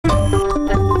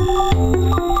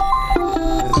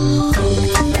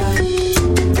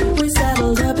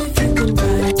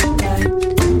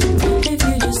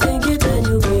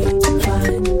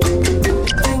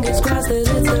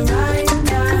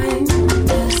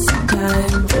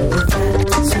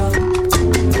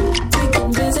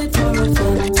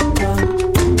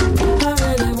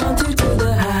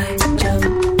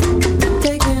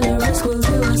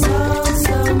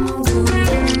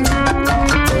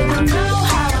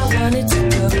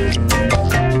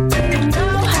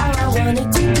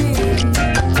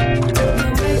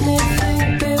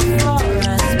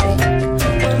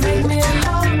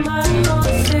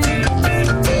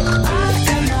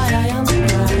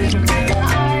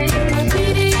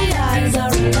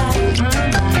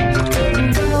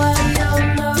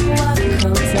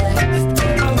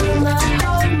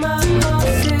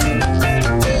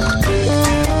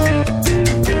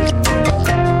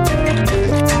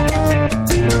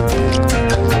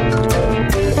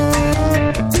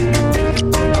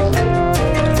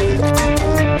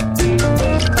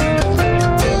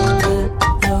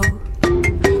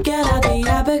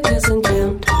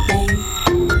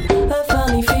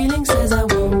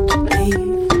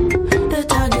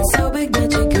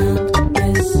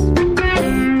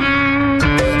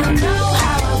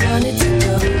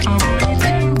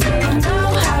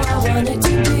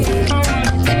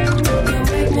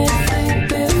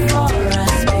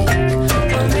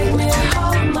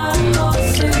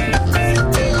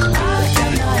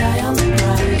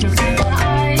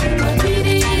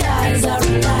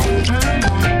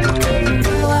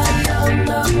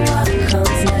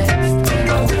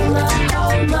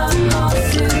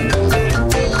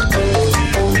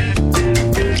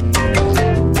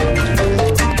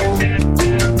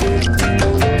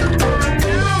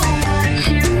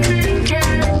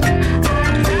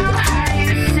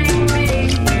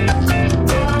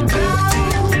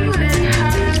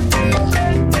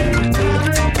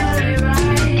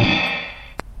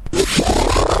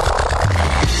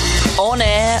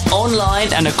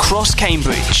Clyde and across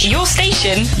Cambridge. Your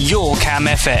station. Your Cam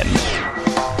FM.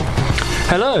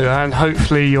 Hello, and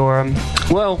hopefully you're,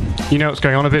 well, you know what's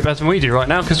going on a bit better than we do right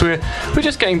now, because we're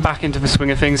just getting back into the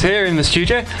swing of things here in the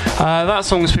studio. That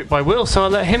song was picked by Will, so I'll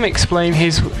let him explain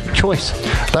his choice.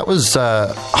 That was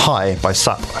High by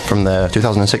Sap from their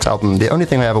 2006 album, The Only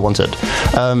Thing I Ever Wanted.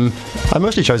 I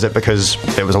mostly chose it because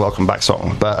it was a welcome back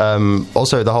song, but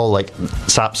also the whole, like,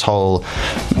 Sap's whole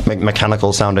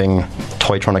mechanical sounding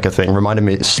Toytronica thing reminded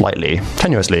me slightly,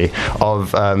 tenuously,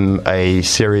 of a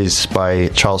series by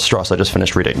Charles Stross I just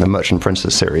finished reading, the Merchant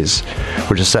Princes series,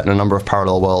 which is set in a number of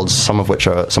parallel worlds, some of which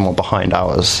are somewhat behind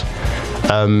ours.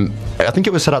 I think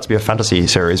it was set out to be a fantasy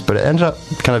series, but it ended up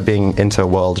kind of being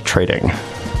inter-world trading.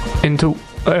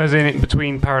 As in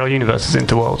between parallel universes,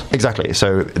 interworld. Exactly.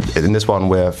 So in this one,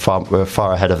 we're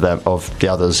far ahead of the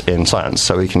others in science,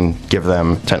 so we can give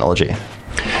them technology.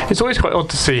 It's always quite odd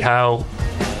to see how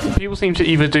people seem to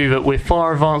either do that we're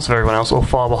far advanced of everyone else or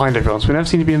far behind everyone else. We never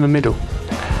seem to be in the middle.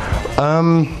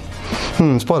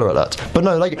 Spoiler alert. But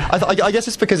no, like, I guess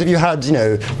it's because if you had,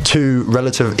 two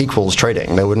relative equals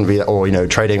trading, there wouldn't be, or,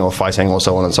 trading or fighting or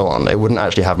so on and so on, it wouldn't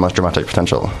actually have much dramatic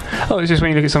potential. Oh, it's just when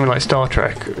you look at something like Star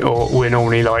Trek, or we're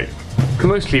normally, like,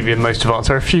 mostly the most advanced.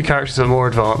 There are a few characters that are more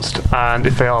advanced, and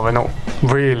if they are, they're not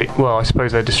really, well, I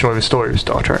suppose they destroy the story of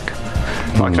Star Trek.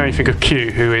 I can only think of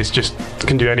Q, who is just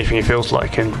can do anything he feels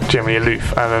like and generally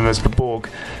aloof, and then there's the Borg,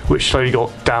 which slowly got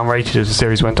downrated as the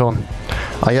series went on.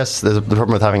 I guess the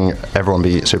problem with having everyone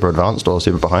be super advanced or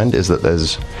super behind is that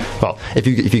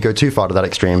if you go too far to that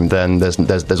extreme, then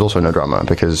there's also no drama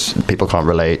because people can't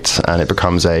relate and it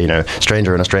becomes a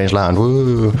stranger in a strange land.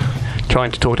 Woo!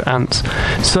 Trying to talk to ants.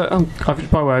 So, by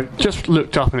the way, I've just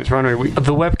looked up and it's running.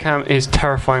 The webcam is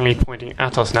terrifyingly pointing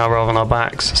at us now rather than our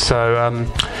backs. So,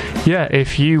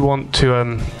 if you want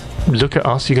to look at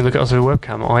us, you can look at us with a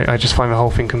webcam. I just find the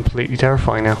whole thing completely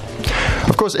terrifying now.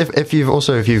 Of course, if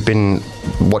you've been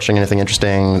watching anything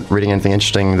interesting, reading anything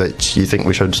interesting that you think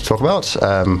we should talk about,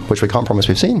 which we can't promise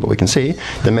we've seen, but we can see,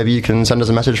 then maybe you can send us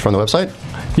a message from the website.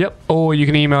 Yep, or you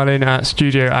can email in at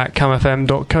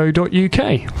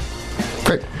studio@camfm.co.uk.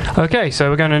 Great. Okay, so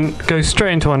we're going to go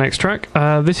straight into our next track.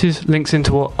 This links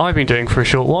into what I've been doing for a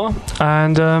short while,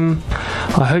 and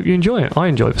I hope you enjoy it. I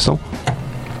enjoy the song.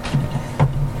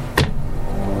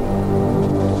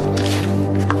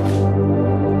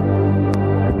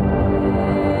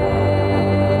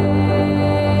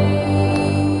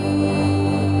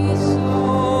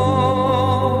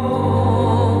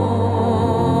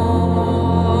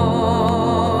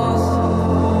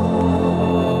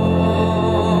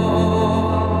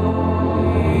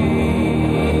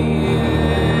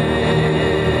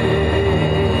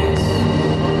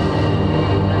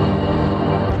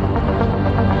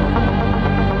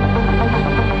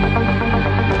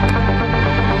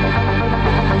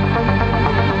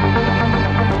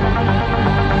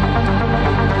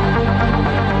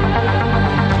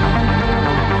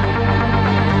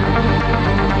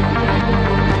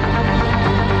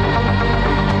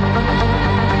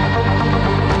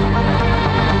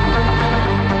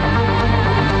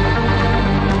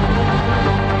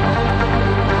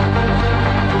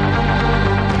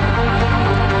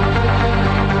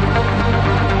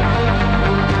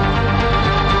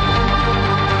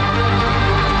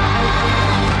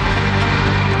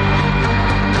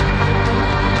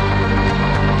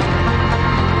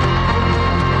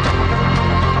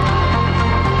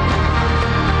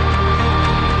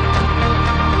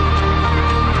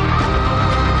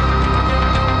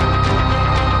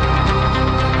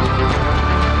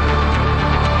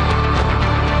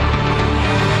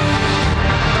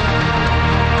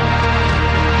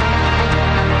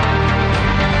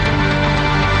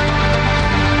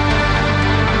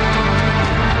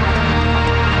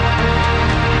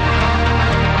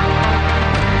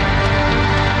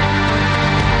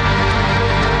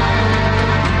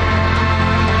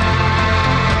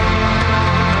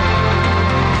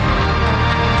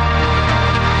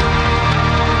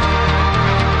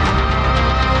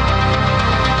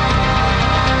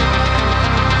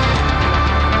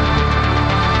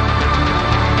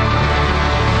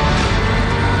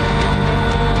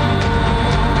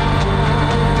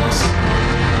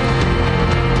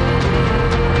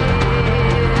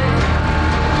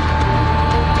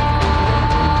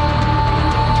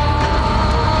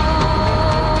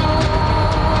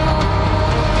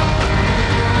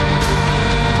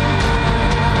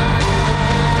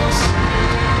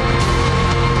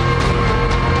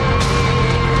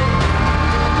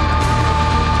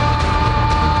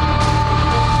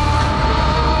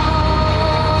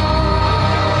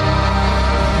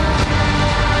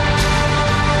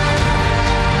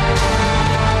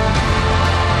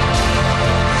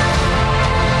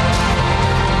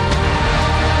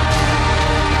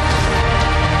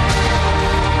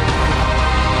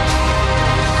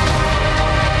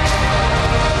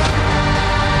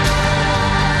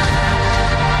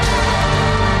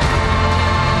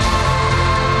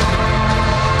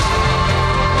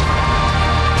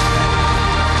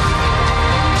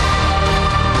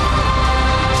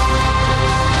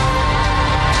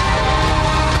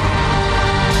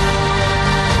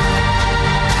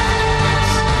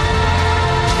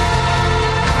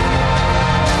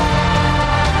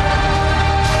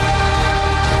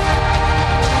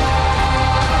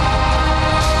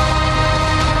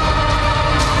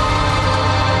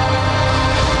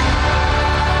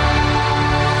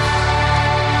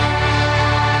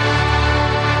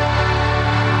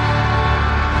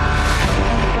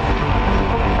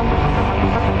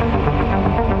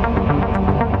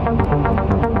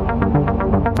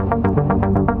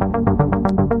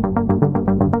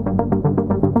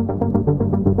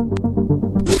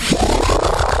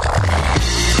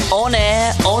 On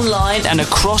air, online and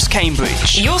across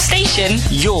Cambridge. Your station.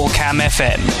 Your Cam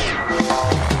FM.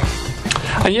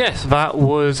 And yes, that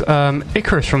was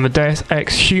Icarus from the Deus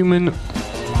Ex Human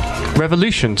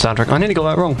Revolution soundtrack. I nearly got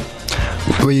that wrong.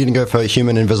 Were you going to go for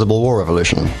Human Invisible War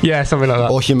Revolution? Yeah, something like that.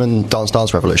 Or Human Dance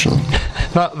Dance Revolution?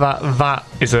 That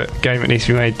is a game that needs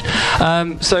to be made.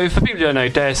 So for people who don't know,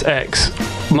 Deus Ex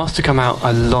must have come out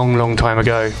a long, long time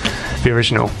ago, the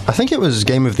original. I think it was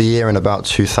Game of the Year in about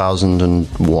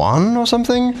 2001 or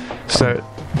something. So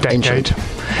decade. Ancient.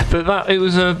 But it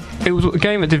was a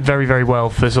game that did very, very well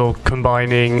for sort of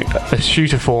combining a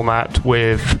shooter format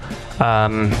with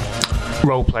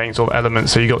role-playing sort of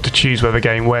elements, so you got to choose where the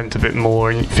game went a bit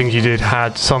more, and things you did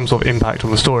had some sort of impact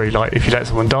on the story. Like if you let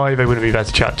someone die, they wouldn't be there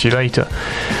to chat to you later.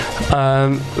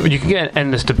 You can get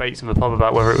endless debates in the pub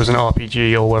about whether it was an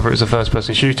RPG or whether it was a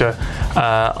first-person shooter.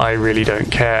 I really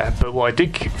don't care, but what I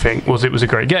did think was it was a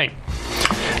great game,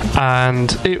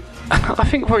 and I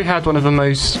think probably had one of the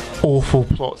most awful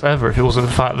plots ever, if it wasn't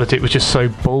the fact that it was just so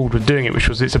bold with doing it, which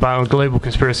was it's about a global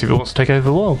conspiracy that wants to take over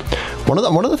the world. One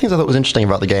of the things I thought was interesting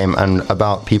about the game and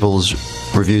about people's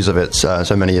reviews of it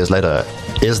so many years later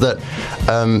is that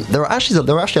there were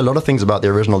actually a lot of things about the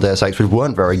original Deus Ex which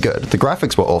weren't very good. The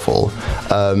graphics were awful.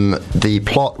 The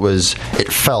plot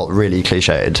it felt really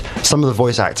cliched. Some of the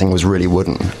voice acting was really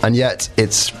wooden, and yet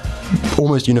it's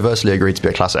almost universally agreed to be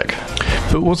a classic.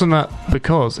 But wasn't that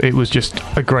because it was just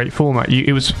a great format?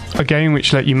 It was a game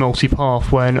which let you multi-path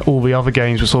when all the other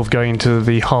games were sort of going into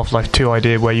the Half-Life 2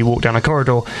 idea where you walk down a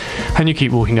corridor and you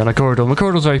keep walking down a corridor. And the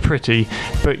corridor's very pretty,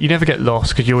 but you never get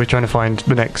lost because you're always trying to find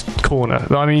the next corner.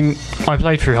 I mean, I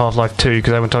played through Half-Life 2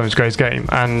 because everyone told me it was a great game,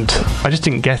 and I just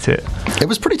didn't get it. It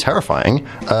was pretty terrifying.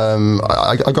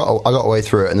 I got away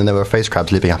through it, and then there were face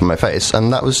crabs leaping up in my face,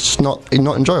 and that was just not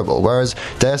enjoyable. Whereas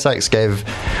Deus Ex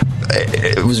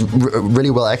it was really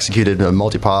well executed in a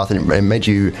multipath, and it made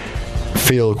you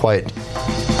feel quite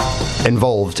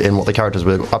involved in what the characters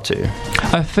were up to.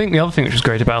 I think the other thing which was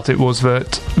great about it was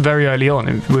that very early on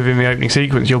within the opening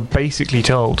sequence you're basically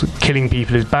told killing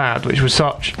people is bad, which was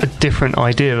such a different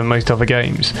idea than most other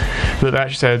games, that they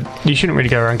actually said you shouldn't really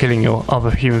go around killing your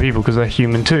other human people because they're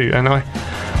human too. And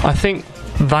I think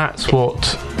that's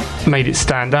what made it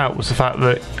stand out, was the fact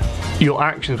that your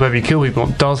actions, whether you kill people,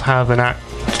 does have an act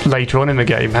later on in the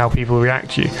game, how people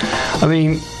react to you. I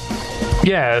mean,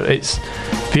 yeah,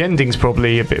 the ending's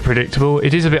probably a bit predictable.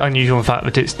 It is a bit unusual in the fact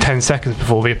that it's 10 seconds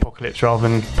before the apocalypse rather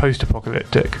than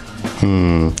post-apocalyptic.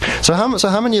 So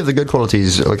how many of the good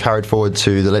qualities were carried forward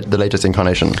to the latest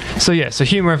incarnation? So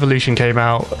Human Revolution came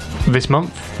out this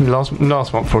month, last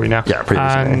month probably now. Yeah, pretty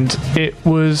recently. And it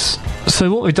was...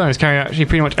 So what we've done is carry out actually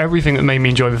pretty much everything that made me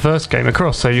enjoy the first game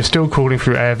across. So you're still crawling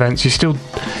through air vents,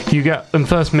 you get in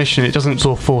first mission, it doesn't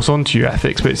sort of force onto you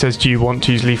ethics, but it says do you want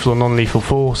to use lethal or non-lethal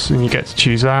force, and you get to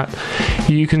choose that.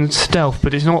 You can stealth,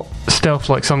 but it's not stealth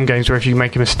like some games where if you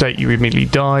make a mistake you immediately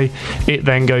die. It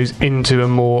then goes into a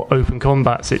more open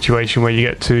combat situation where you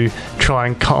get to try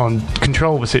and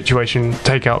control the situation,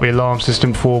 take out the alarm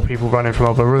system before people run in from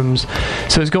other rooms.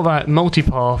 So it's got that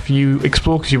multipath, you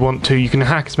explore because you want to, you can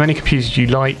hack as many computers as you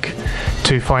like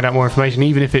to find out more information,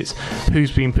 even if it's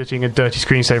who's been putting a dirty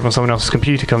screensaver on someone else's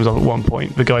computer comes up at one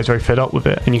point. The guy's very fed up with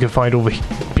it, and you can find all the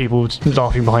people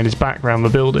laughing behind his back around the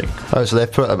building. Oh, so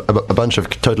they've put a bunch of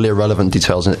totally irrelevant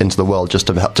details into the world just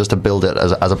to build it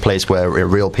as a place where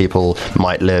real people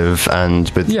might live, and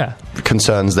with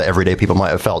concerns that everyday people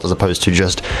might have felt, as opposed to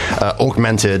just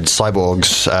augmented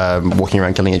cyborgs walking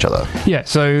around killing each other. Yeah,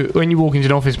 so when you walk into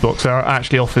an office box, there are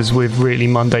actually offers with really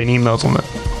mundane emails on it.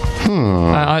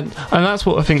 And that's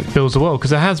what I think builds the world,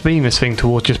 because there has been this thing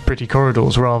towards just pretty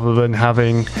corridors rather than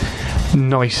having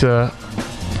nicer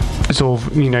sort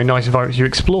of, nice environments you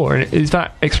explore, and it's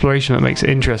that exploration that makes it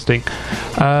interesting.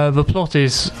 The plot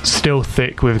is still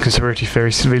thick with conspiracy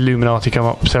theories. The Illuminati come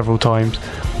up several times.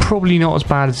 Probably not as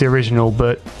bad as the original,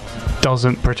 but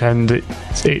doesn't pretend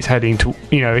it's heading to,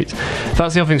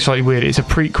 that's the other thing that's slightly weird. It's a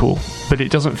prequel, but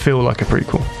it doesn't feel like a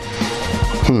prequel.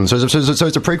 So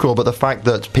it's a prequel, but the fact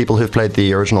that people who've played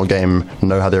the original game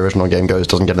know how the original game goes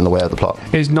doesn't get in the way of the plot.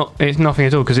 It's nothing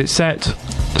at all, because it's set...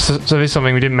 So this is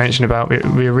something we didn't mention about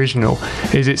the original,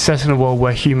 is it's set in a world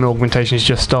where human augmentation is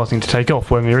just starting to take off,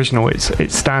 where in the original it's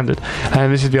standard.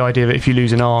 And this is the idea that if you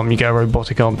lose an arm, you get a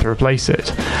robotic arm to replace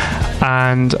it.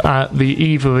 And at the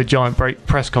eve of a giant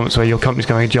press conference where your company's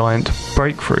going a giant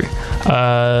breakthrough,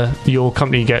 your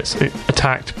company gets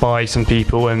attacked by some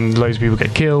people and loads of people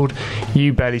get killed.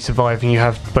 You barely survive, and you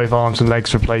have both arms and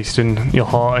legs replaced in your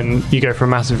heart, and you go for a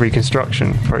massive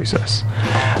reconstruction process.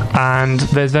 And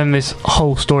there's then this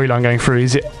whole storyline going through.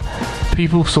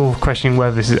 people sort of questioning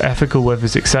whether this is ethical, whether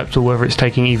it's acceptable, whether it's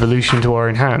taking evolution into our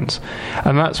own hands.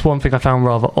 And that's one thing I found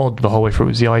rather odd the whole way through,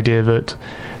 was the idea that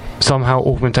somehow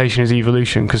augmentation is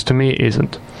evolution, because to me it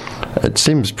isn't. It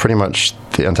seems pretty much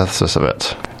the antithesis of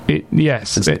it.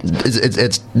 Yes.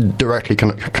 It's directly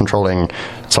controlling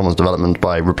someone's development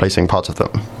by replacing parts of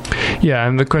them. Yeah,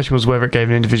 and the question was whether it gave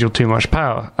an individual too much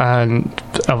power and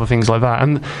other things like that.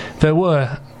 And there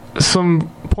were some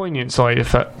poignant side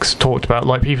effects talked about,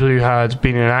 like people who had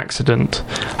been in an accident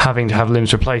having to have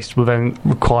limbs replaced will then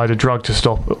require a drug to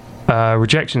stop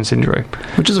rejection syndrome.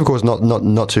 Which is, of course,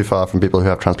 not too far from people who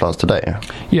have transplants today.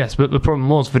 Yes, but the problem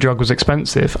was the drug was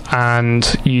expensive, and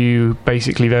there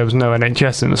was no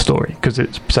NHS in the story because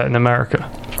it's set in America.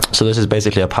 So this is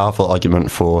basically a powerful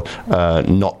argument for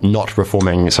not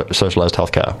reforming socialised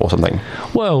healthcare or something.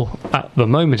 Well, at the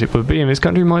moment it would be, in this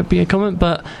country might be a comment,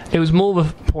 but it was more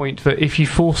the point that if you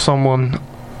force someone,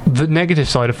 the negative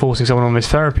side of forcing someone on this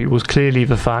therapy was clearly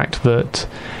the fact that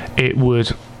it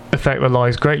would affect their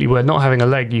lives greatly, where not having a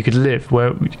leg you could live,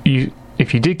 where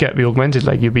if you did get the augmented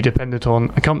leg you'd be dependent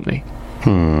on a company.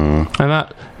 And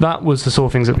that was the sort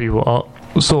of things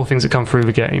that come through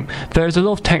the game. There's a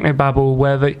lot of technobabble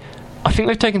where I think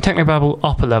they've taken technobabble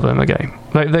up a level in the game.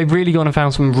 They've really gone and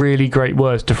found some really great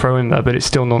words to throw in there, but it's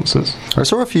still nonsense. I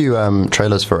saw a few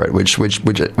trailers for it, which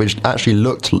actually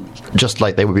looked just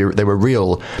like they were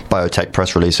real biotech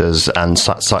press releases and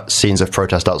scenes of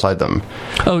protest outside them.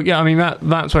 Oh yeah, I mean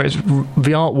that's where it's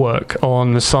the artwork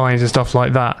on the signs and stuff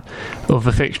like that of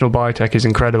the fictional biotech is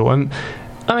incredible. And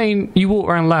I mean, you walk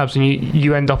around labs and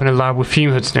you end up in a lab with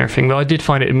fume hoods and everything. But I did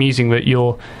find it amusing that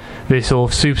you're this sort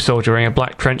of super soldier wearing a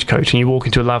black trench coat and you walk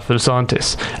into a lab for the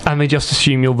scientists and they just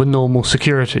assume you're the normal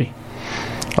security.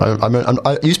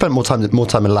 You spent more time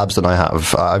in labs than I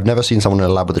have. I've never seen someone in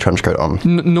a lab with a trench coat on.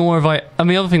 Nor have I. And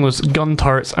the other thing was gun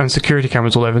turrets and security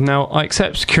cameras all over. Now, I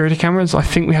accept security cameras. I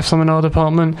think we have some in our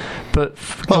department, but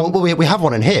we have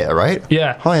one in here, right?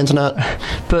 Yeah. Hi, internet.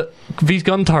 But these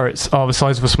gun turrets are the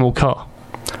size of a small car.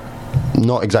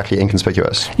 Not exactly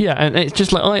inconspicuous. Yeah, and it's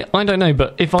just like, I don't know,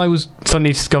 but if I was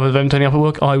suddenly to discover them turning up at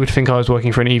work, I would think I was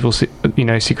working for an evil,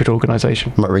 secret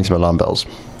organisation. Might ring some alarm bells.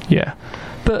 Yeah,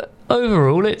 but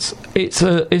overall, it's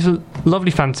a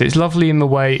lovely fantasy. It's lovely in the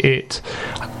way it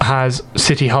has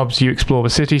city hubs. You explore the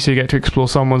city, so you get to explore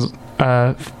someone's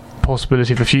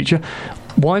possibility for the future.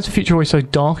 Why is the future always so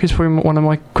dark is probably one of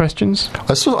my questions.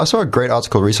 I saw a great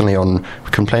article recently on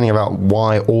complaining about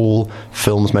why all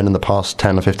films made in the past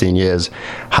 10 or 15 years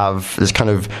have this kind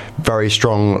of very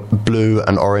strong blue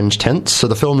and orange tints. So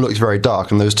the film looks very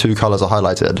dark and those two colours are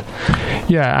highlighted.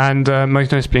 Yeah, and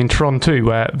most noticeably in Tron 2,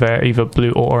 where they're either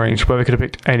blue or orange, where they could have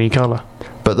picked any colour.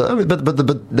 But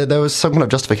there was some kind of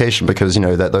justification because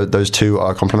those two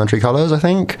are complementary colours, I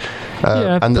think.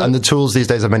 And the tools these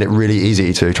days have made it really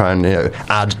easy to try and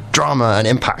add drama and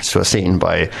impact to a scene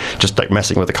by just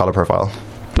messing with the colour profile.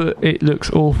 But it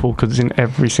looks awful because it's in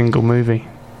every single movie.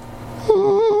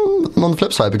 On the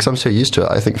flip side, because I'm so used to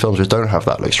it, I think films just don't have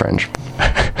that look strange.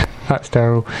 That's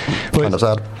terrible. Kind of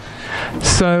sad.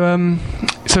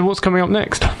 So what's coming up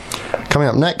next? Coming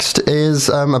up next is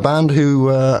a band who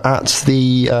were at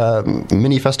the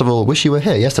mini festival Wish You Were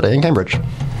Here yesterday in Cambridge.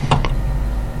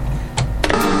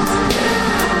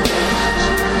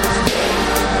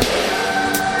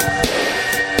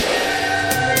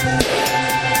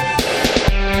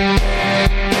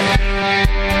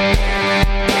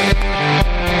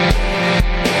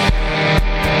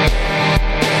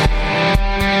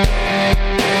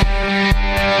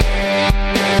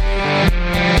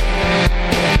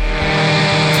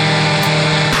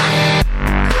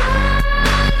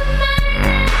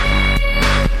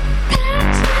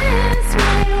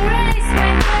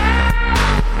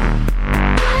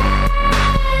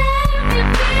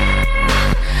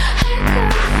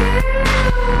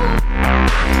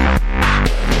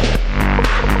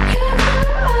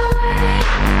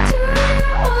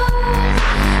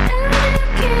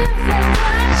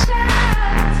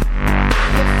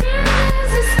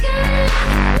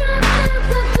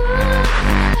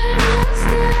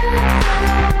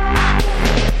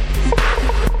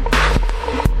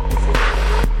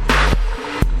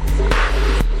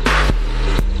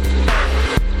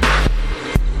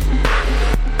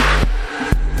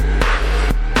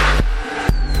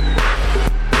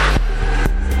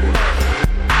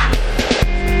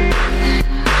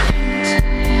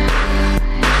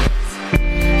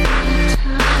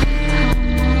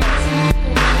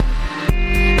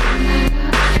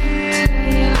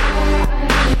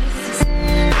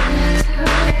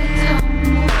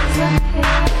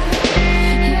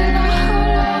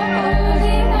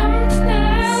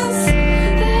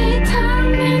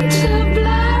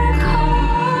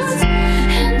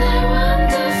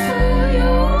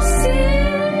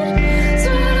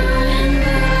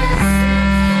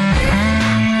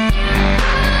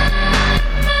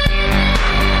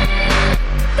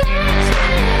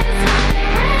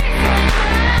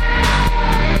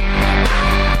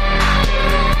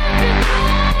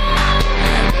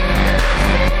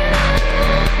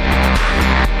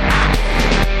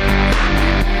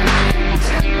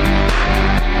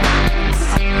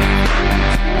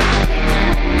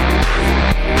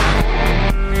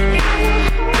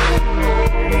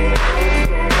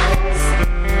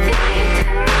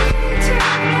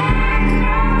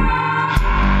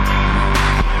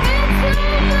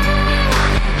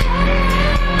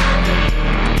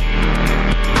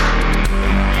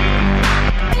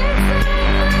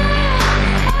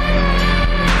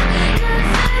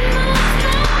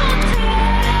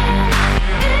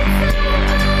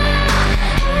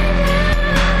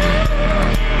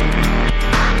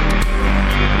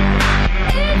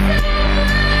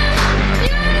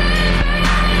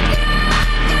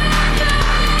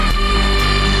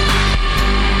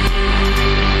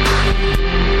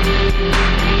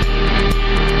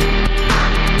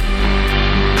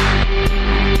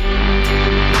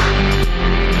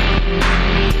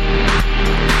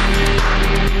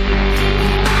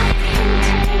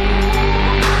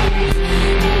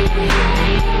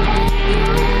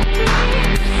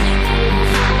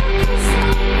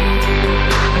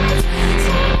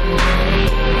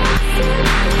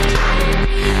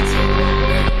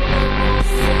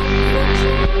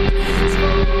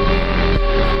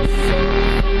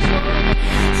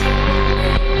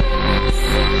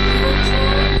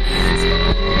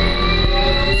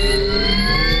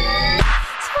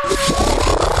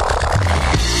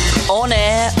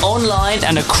 online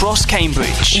and across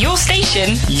Cambridge. Your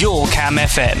station. Your Cam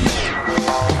FM.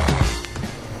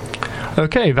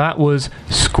 Okay, that was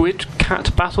Squid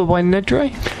Cat Battle by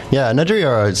Nedre. Yeah, Nedry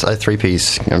are a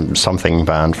three-piece something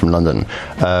band from London.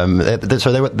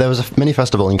 There was a mini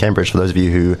festival in Cambridge for those of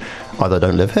you who either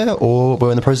don't live here or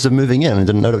were in the process of moving in and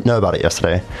didn't know about it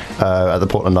yesterday at the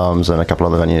Portland Arms and a couple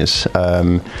other venues.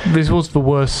 This was the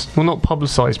worst, well, not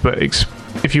publicised, but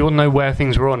if you want to know where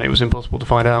things were on, it was impossible to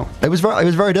find out. It was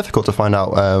very difficult to find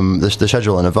out the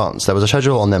schedule in advance. There was a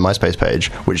schedule on their MySpace page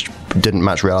which didn't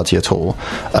match reality at all.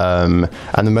 And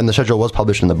then when the schedule was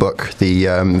published in the book, the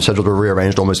schedules were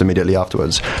rearranged almost immediately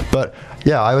afterwards. But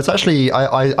yeah, I was actually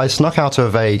I snuck out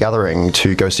of a gathering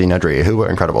to go see Nedry, who were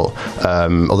incredible.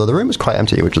 Although the room was quite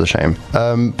empty, which is a shame.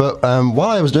 But while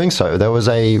I was doing so, there was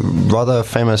a rather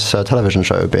famous television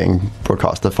show being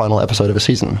broadcast, the final episode of a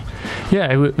season.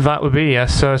 Yeah, that would be a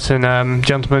certain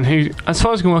gentleman who, as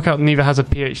far as I can work out, neither has a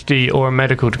PhD or a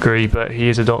medical degree, but he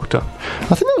is a doctor.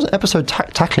 I think there was an episode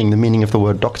tackling the meaning of the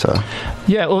word doctor.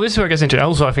 Yeah, well, this is where it gets into it.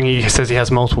 Also, I think he says he has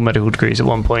multiple medical degrees at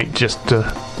one point, just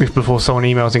before someone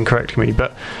emails and correcting me.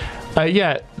 But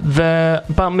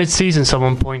about mid-season,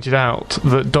 someone pointed out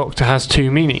that doctor has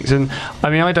two meanings. And, I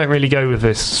mean, I don't really go with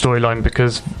this storyline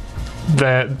because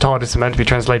the TARDIS are meant to be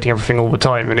translating everything all the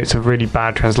time, and it's a really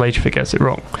bad translation if it gets it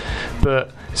wrong.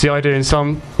 But it's the idea in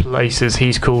some places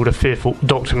he's called a fearful...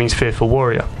 Doctor means fearful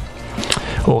warrior,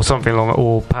 or something along that,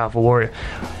 or powerful warrior.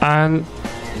 And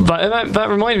that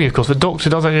reminded me, of course, that doctor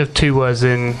does actually have two words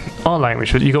in our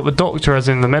language, but you've got the doctor as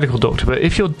in the medical doctor, but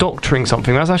if you're doctoring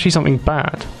something, that's actually something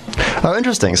bad. Oh,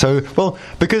 interesting. So, well,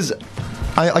 because...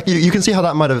 you can see how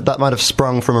that might have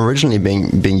sprung from originally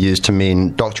being used to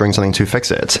mean doctoring something to fix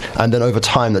it, and then over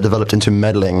time that developed into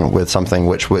meddling with something,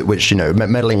 which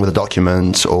meddling with a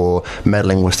document or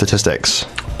meddling with statistics,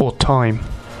 or time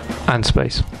and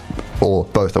space, or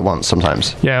both at once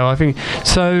sometimes. Yeah, well, I think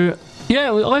so.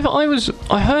 Yeah,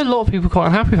 I heard a lot of people quite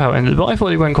unhappy with how it ended, but I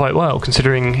thought it went quite well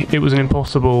considering it was an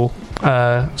impossible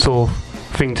sort of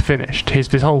thing to finish.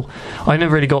 I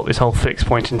never really got this whole fixed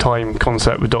point in time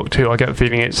concept with Doctor Who. I get the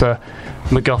feeling it's a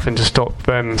MacGuffin to stop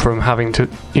them from having to,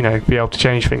 be able to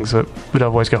change things that would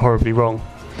otherwise go horribly wrong.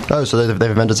 Oh, so they've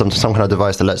invented some kind of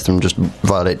device that lets them just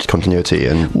violate continuity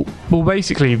and... Well,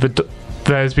 basically,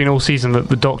 there's been all season that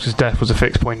the Doctor's death was a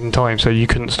fixed point in time, so you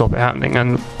couldn't stop it happening,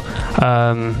 and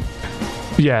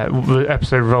the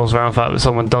episode revolves around the fact that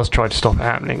someone does try to stop it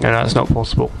happening, and that's not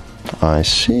possible. I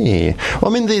see.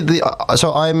 Well, I mean,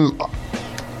 so I'm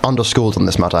underschooled on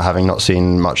this matter, having not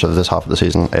seen much of this half of the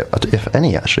season, if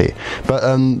any, actually. But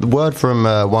the word from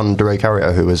one DeRay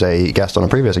Carrier, who was a guest on a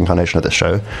previous incarnation of this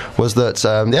show, was that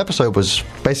the episode was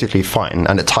basically fine,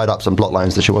 and it tied up some plot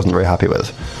lines that she wasn't very happy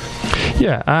with.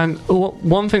 Yeah, and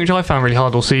one thing which I found really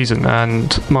hard all season,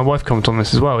 and my wife commented on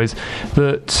this as well, is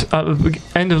that at the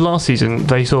end of last season,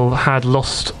 they sort of had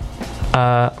lost...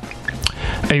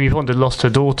 Amy Pond had lost her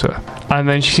daughter, and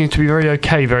then she seems to be very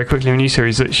okay very quickly in the new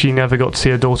series that she never got to see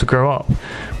her daughter grow up,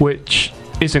 which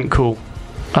isn't cool.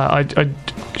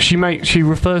 She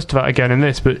refers to that again in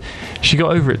this, but she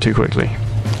got over it too quickly.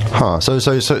 Huh. So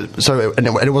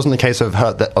it wasn't a case of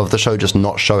the show just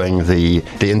not showing the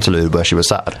interlude where she was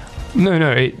sad.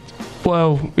 No.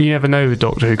 Well, you never know with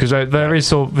Doctor Who, because there is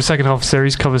sort of the second half of the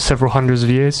series covers several hundreds of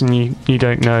years, and you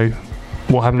don't know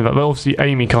what happened to that. But obviously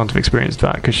Amy can't have experienced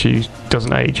that because she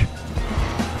doesn't age.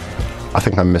 I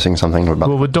think I'm missing something about...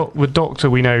 Well, with Doctor,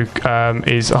 we know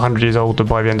is 100 years older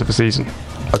by the end of the season.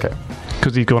 Okay.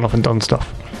 Because he's gone off and done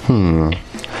stuff.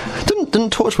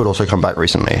 Didn't Torchwood also come back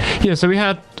recently? Yeah, so we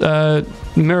had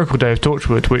Miracle Day of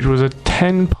Torchwood, which was a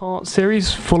 10-part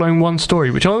series following one story,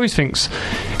 which I always think's...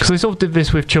 Because they sort of did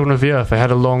this with Children of the Earth. They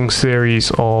had a long series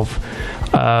of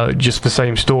just the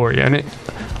same story, and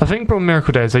I think from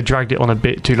Miracle Day is they dragged it on a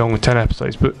bit too long with 10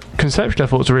 episodes, but conceptually I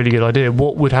thought it was a really good idea.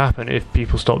 What would happen if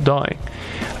people stopped dying?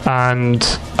 And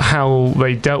how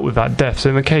they dealt with that death. So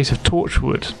in the case of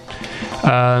Torchwood,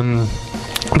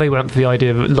 they went for the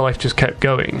idea that life just kept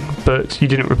going, but you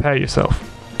didn't repair yourself.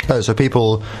 Oh, so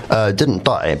people didn't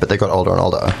die, but they got older and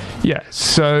older. Yeah,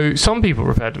 so some people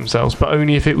repaired themselves, but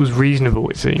only if it was reasonable,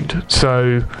 it seemed.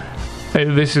 So...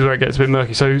 this is where it gets a bit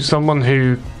murky. So someone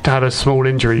who had a small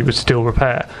injury would still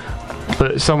repair,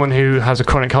 but someone who has a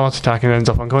chronic heart attack and ends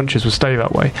up unconscious would stay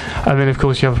that way. And then of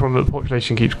course you have a problem that the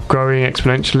population keeps growing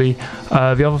exponentially.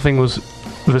 The other thing was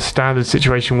the standard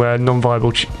situation where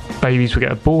non-viable babies would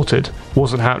get aborted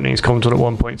wasn't happening, as commented on at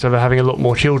one point, so they're having a lot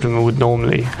more children than would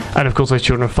normally, and of course those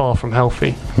children are far from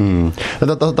healthy.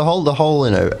 The whole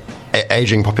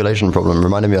aging population problem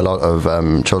reminded me a lot of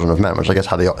Children of Men, which I guess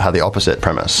had the opposite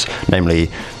premise, namely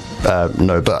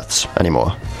no births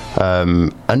anymore.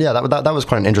 And yeah, that was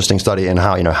quite an interesting study in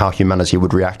how humanity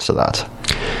would react to that.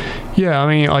 Yeah, I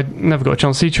mean, I never got a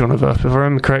chance to see Children of Earth, but if I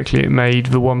remember correctly, it made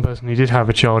the one person who did have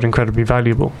a child incredibly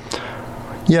valuable.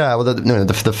 Yeah, well,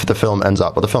 the film ends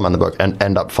up, well, the film and the book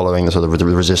end up following the sort of the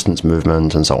resistance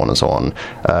movement and so on and so on.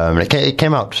 It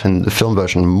came out in the film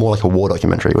version more like a war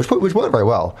documentary, which worked very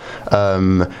well.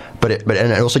 But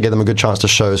it also gave them a good chance to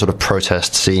show sort of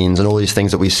protest scenes and all these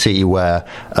things that we see where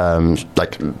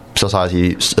like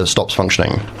society stops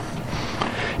functioning.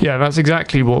 Yeah, that's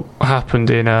exactly what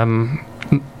happened in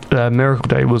Miracle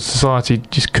Day. Was society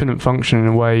just couldn't function in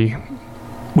a way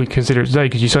we consider it today,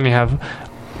 because you suddenly have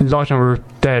a large number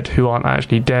of dead who aren't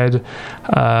actually dead,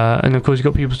 and of course you've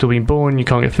got people still being born, you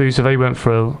can't get food, so they went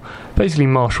for basically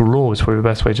martial law is probably the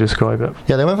best way to describe it.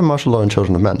 Yeah, they went for martial law and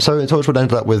Children of Men. So Torchwood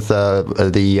ended up with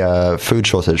the food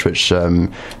shortage, which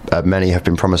many have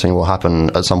been promising will happen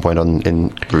at some point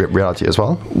in reality as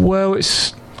well. Well,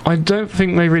 I don't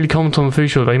think they really commented on the food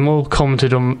shortage. They more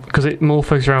commented on, because it more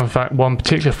focused around the fact one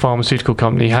particular pharmaceutical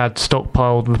company had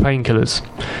stockpiled the painkillers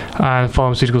and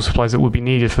pharmaceutical supplies that would be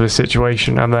needed for this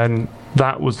situation, and then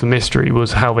that was the mystery,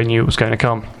 was how they knew it was going to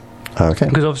come. Okay.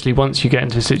 Because obviously once you get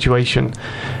into a situation,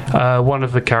 one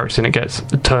of the characters in it gets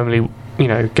terminally,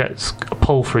 gets a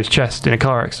pole through his chest in a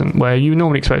car accident where you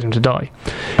normally expect him to die,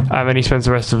 and then he spends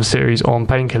the rest of the series on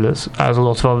painkillers, as a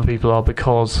lot of other people are,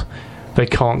 because they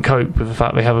can't cope with the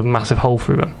fact they have a massive hole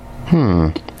through them.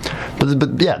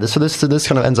 But yeah, so this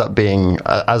kind of ends up being,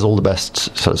 as all the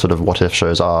best sort of what if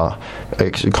shows are,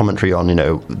 a commentary on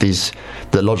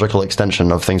the logical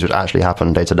extension of things which actually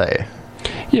happen day to day.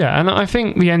 Yeah, and I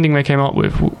think the ending they came up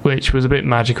with, which was a bit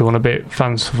magical and a bit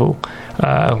fanciful,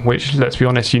 which, let's be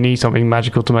honest, you need something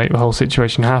magical to make the whole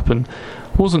situation happen,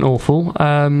 wasn't awful.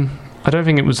 I don't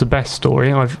think it was the best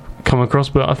story I've come across,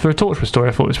 but for a Torchwood story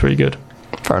I thought it was pretty good.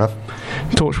 Fair enough.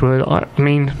 Torchwood, I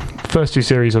mean, the first two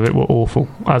series of it were awful,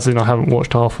 as in I haven't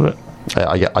watched half of it.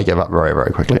 I give up very,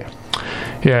 very quickly.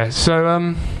 Yeah,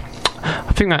 so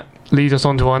I think that leads us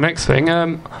on to our next thing.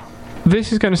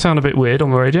 This is going to sound a bit weird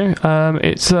on the radio.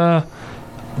 It's a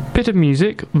bit of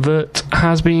music that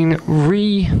has been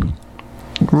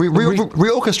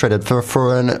reorchestrated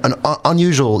for an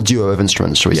unusual duo of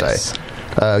instruments, shall we say.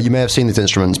 You may have seen these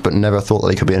instruments, but never thought that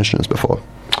they could be instruments before.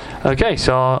 Okay,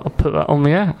 so I'll put that on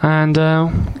the air and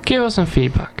give us some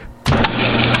feedback.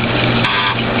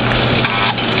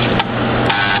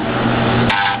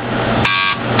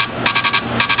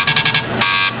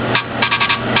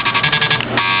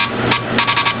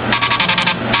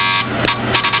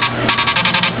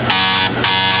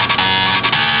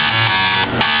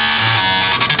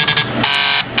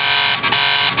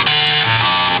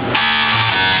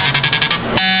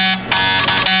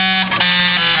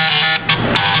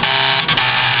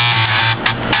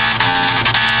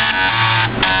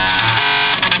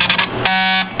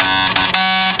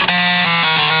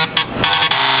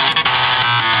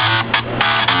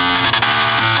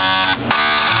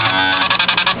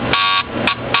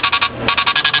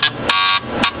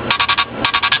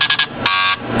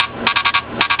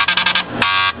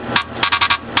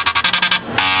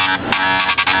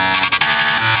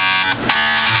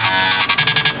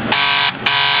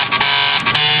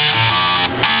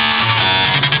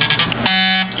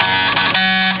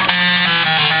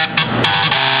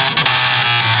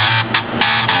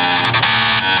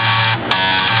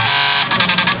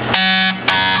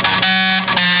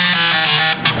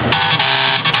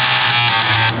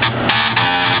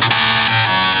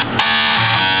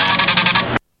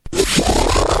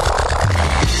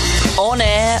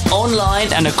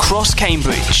 And across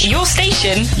Cambridge. Your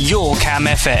station. Your Cam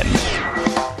FM.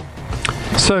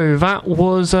 So that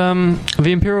was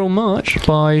the Imperial March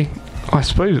by, I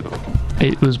suppose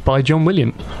it was by John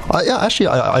Williams. Yeah, actually,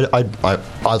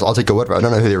 I'll take your word for it. I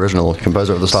don't know who the original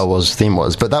composer of the Star Wars theme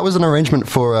was, but that was an arrangement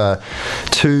for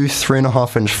 2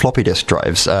 3.5-inch floppy disk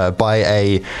drives by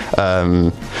a.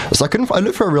 So I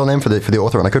looked for a real name for the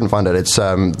author and I couldn't find it. It's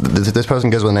this person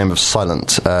goes with the name of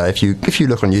Silent. If you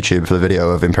look on YouTube for the video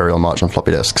of Imperial March on floppy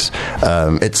disks,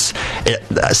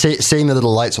 seeing the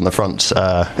little lights on the front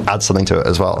adds something to it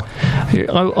as well.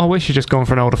 I wish you'd just gone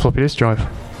for an older floppy disk drive.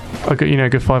 A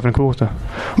good 5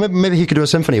 1/4. Maybe he could do a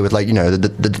symphony with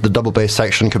the double bass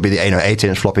section could be the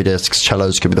 8-inch floppy disks,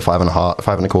 cellos could be the 5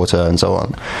 1/4, and so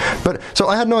on. But so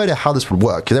I had no idea how this would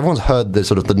work because everyone's heard the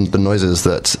sort of the noises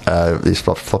that these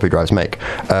floppy drives make.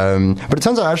 But it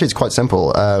turns out actually it's quite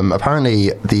simple.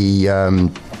 Apparently the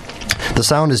the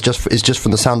sound is just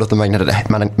from the sound of the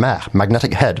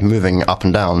magnetic head moving up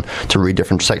and down to read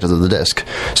different sectors of the disk.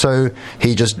 So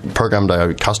he just programmed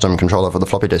a custom controller for the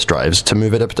floppy disk drives to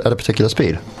move it at a particular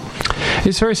speed.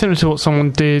 It's very similar to what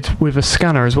someone did with a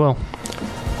scanner as well.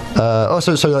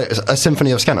 So like a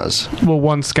symphony of scanners. Well,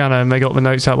 one scanner, and they got the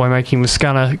notes out by making the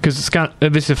scanner, because this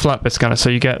is a flatbed scanner, so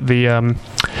you get the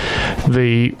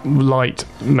light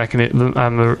mechanism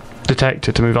and the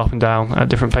detector to move up and down at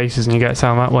different paces, and you get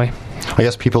sound that way. I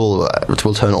guess people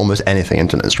will turn almost anything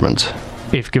into an instrument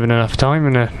if given enough time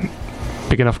and a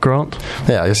big enough grant.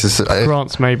 Yeah, I guess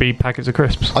grants may be packets of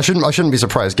crisps. I shouldn't be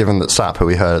surprised, given that SAP, who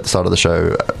we heard at the start of the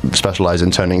show, specialise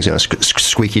in turning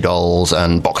squeaky dolls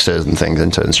and boxes and things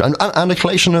into instruments, and a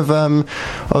collection of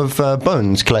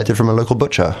bones collected from a local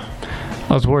butcher.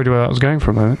 I was worried where that was going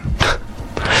for a moment.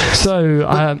 So,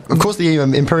 of course, the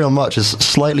Imperial March is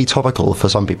slightly topical for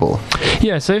some people.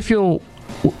 Yeah, so if you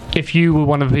were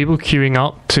one of the people queuing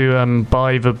up to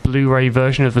buy the Blu-ray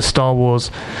version of the Star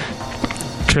Wars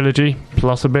trilogy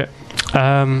plus a bit,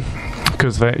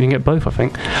 because you can get both, I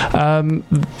think.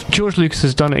 George Lucas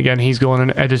has done it again. He's gone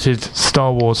and edited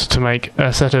Star Wars to make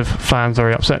a set of fans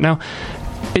very upset. Now,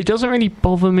 it doesn't really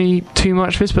bother me too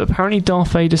much, this, but apparently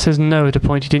Darth Vader says no at a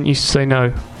point he didn't used to say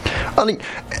no. I mean,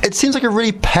 it seems like a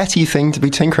really petty thing to be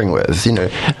tinkering with, you know.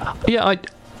 Yeah, I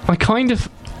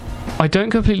don't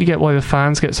completely get why the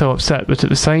fans get so upset, but at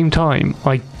the same time,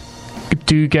 I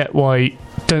do get why.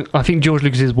 I think George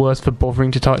Lucas is worse for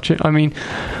bothering to touch it. I mean,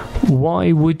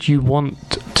 why would you want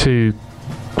to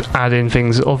add in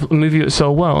things of a movie that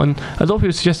sold well? And a lot of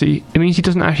people suggest that it means he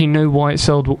doesn't actually know why it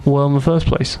sold well in the first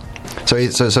place. So he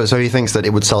thinks that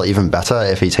it would sell even better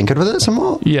if he tinkered with it some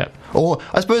more? Yeah. Or,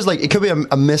 I suppose, like, it could be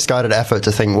a misguided effort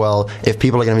to think, well, if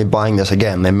people are going to be buying this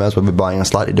again, they may as well be buying a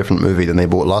slightly different movie than they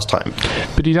bought last time.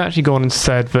 But he's actually gone and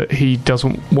said that he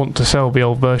doesn't want to sell the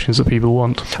old versions that people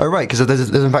want. Oh, right, because there's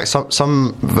in fact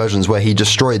some versions where he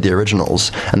destroyed the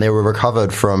originals, and they were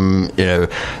recovered from,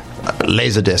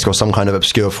 Laserdisc or some kind of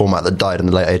obscure format that died in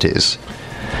the late 80s.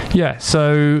 Yeah,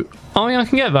 so I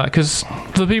can get that, because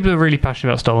for people who are really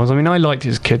passionate about Star Wars, I mean, I liked it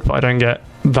as a kid, but I don't get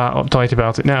that uptight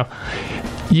about it now.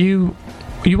 You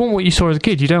want what you saw as a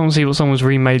kid. You don't want to see what someone's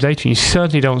remade later. You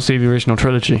certainly don't want to see the original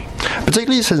trilogy.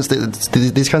 Particularly since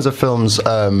these kinds of films,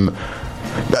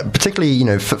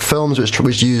 particularly films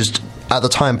which used at the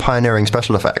time pioneering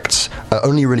special effects,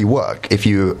 only really work if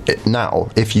you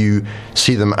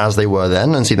see them as they were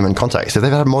then and see them in context. If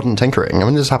they've had modern tinkering, I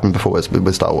mean, this happened before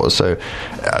with Star Wars. So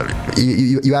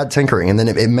you add tinkering, and then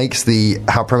it makes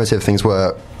how primitive things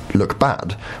were look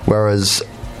bad. Whereas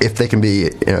if they can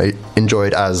be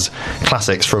enjoyed as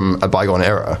classics from a bygone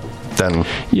era, then...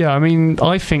 Yeah, I mean,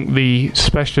 I think the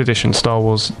special edition Star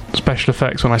Wars special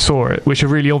effects, when I saw it, which are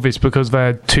really obvious because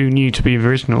they're too new to be the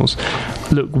originals,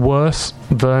 look worse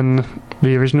than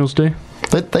the originals do.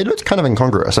 They looked kind of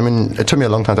incongruous. I mean, it took me a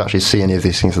long time to actually see any of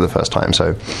these things for the first time,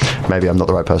 so maybe I'm not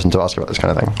the right person to ask about this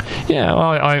kind of thing. Yeah,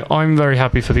 I'm very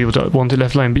happy for people that want it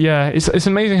left alone. But yeah, it's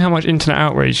amazing how much internet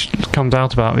outrage comes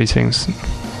out about these things.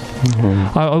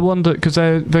 Mm-hmm. I wonder, because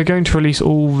they're going to release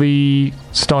all the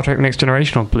Star Trek Next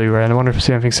Generation on Blu-ray, and I wonder if we'll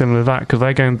see anything similar to that, because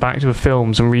they're going back to the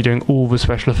films and redoing all the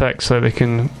special effects so they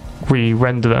can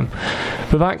re-render them.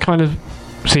 But that kind of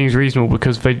seems reasonable,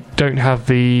 because they don't have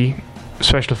the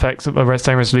special effects at the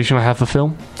same resolution I have for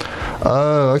film.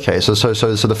 Oh, okay. So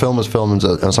the film was filmed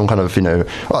on some kind of,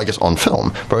 I guess on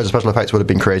film, whereas the special effects would have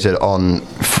been created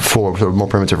for sort of more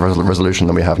primitive resolution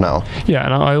than we have now. Yeah,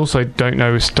 and I also don't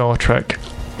know Star Trek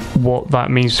what that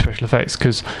means for special effects,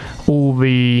 because all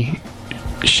the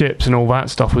ships and all that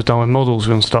stuff was done with models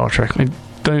on Star Trek. I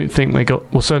don't think they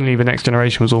got... Well, certainly the Next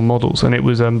Generation was all models, and it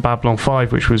was Babylon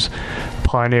 5 which was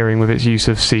pioneering with its use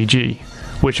of CG,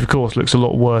 which of course looks a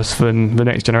lot worse than the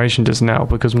Next Generation does now,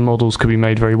 because models could be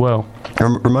made very well. It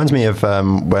reminds me of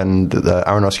when the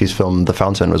Aronofsky's film The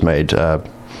Fountain was made,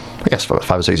 I guess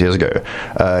 5 or 6 years ago.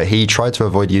 He tried to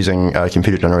avoid using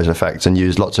computer-generated effects and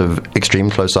used lots of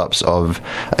extreme close-ups of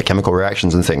chemical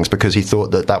reactions and things, because he thought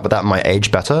that might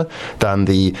age better than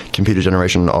the computer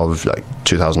generation of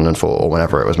 2004 or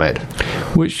whenever it was made.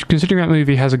 Which, considering that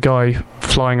movie has a guy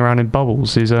flying around in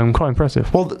bubbles, is quite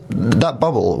impressive. Well, that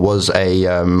bubble was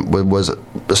was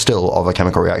a still of a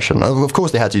chemical reaction. Of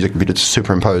course, they had to use a computer to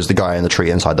superimpose the guy in the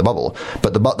tree inside the bubble,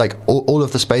 but all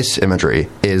of the space imagery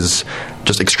is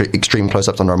just extreme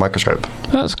close-ups under a microscope.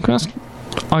 That's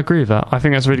I agree with that. I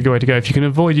think that's a really good way to go. If you can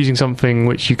avoid using something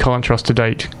which you can't trust to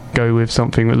date, go with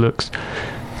something that looks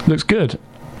good.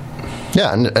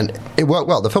 Yeah, and it worked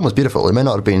well. The film was beautiful. It may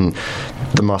not have been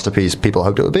the masterpiece people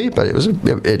hoped it would be, but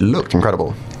it looked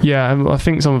incredible. Yeah, I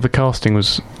think some of the casting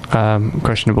was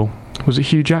questionable. Was it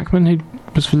Hugh Jackman who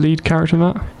was the lead character in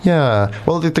that? Yeah.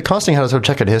 Well, the casting had a sort of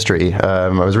checkered history. I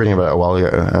was reading about it a while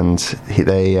ago, and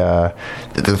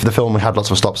the film had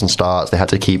lots of stops and starts. They had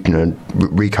to keep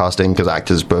recasting because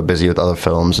actors were busy with other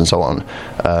films and so on.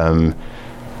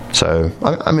 So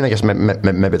I mean, I guess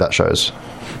maybe that shows.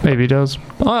 Maybe it does.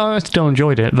 I still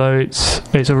enjoyed it, though.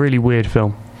 It's a really weird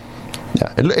film.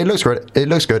 Yeah, it looks good. It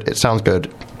looks good. It sounds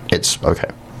good. It's okay.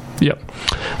 Yep.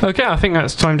 Okay, I think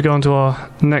that's time to go on to our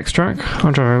next track. I'm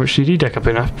trying to remember which CD deck I've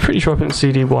been in. I'm pretty sure I've been in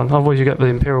CD 1. Otherwise you get the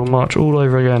Imperial March all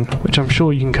over again, which I'm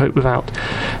sure you can cope without.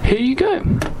 Here you go.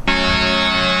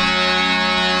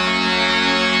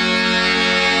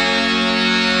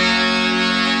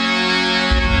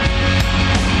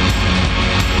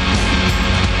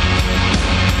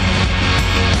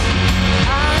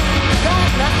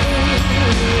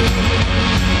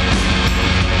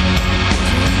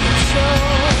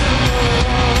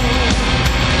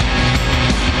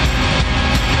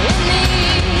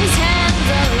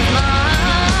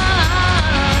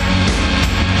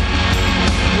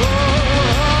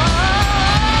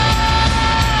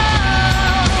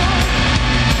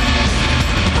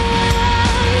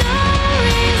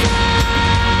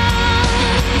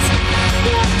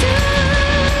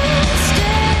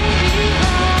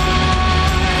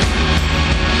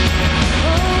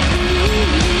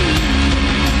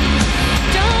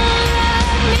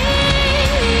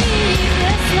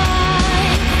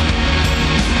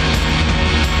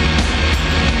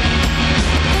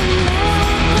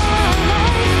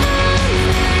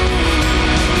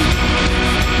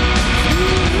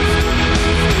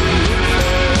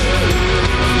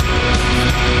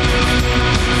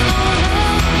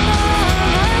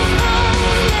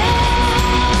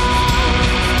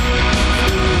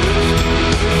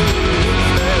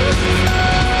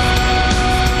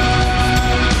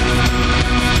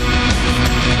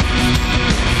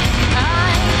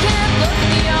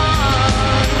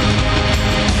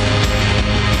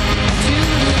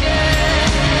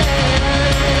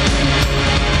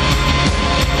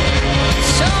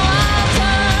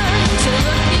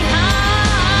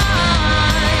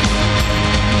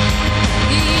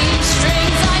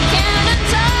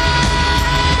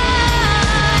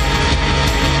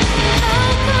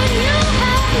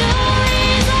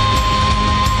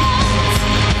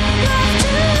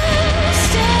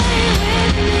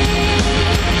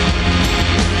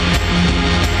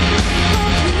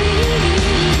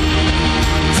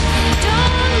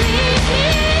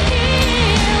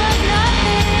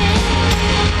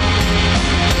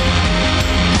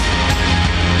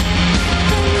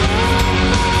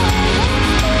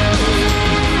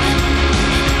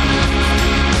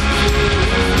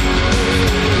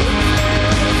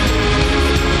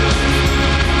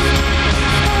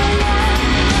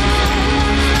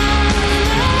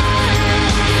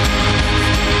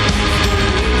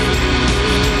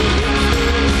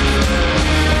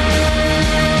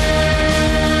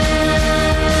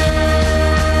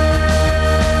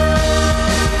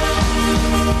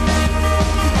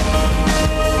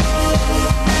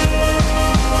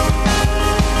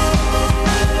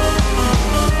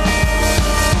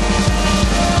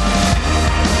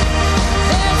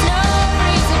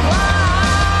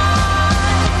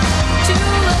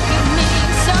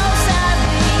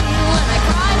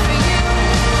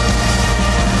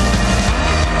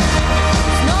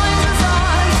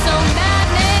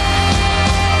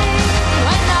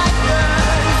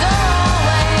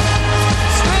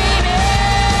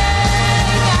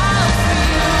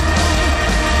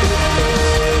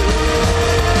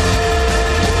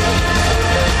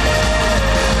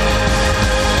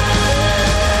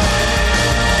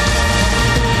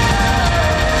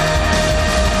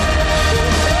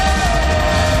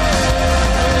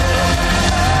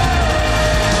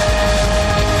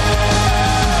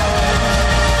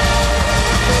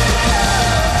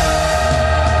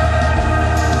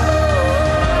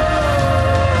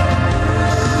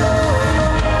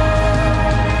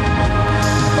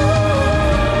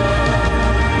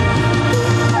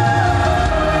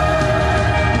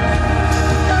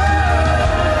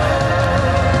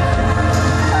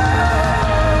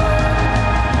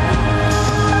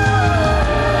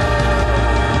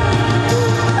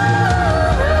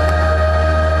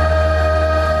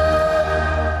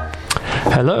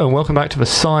 Hello and welcome back to the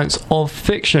Science of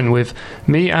Fiction with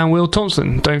me and Will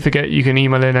Thompson. Don't forget you can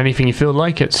email in anything you feel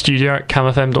like at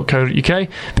studio@camfm.co.uk,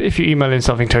 but if you email in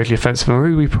something totally offensive and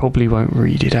rude, we probably won't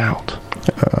read it out.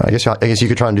 I guess you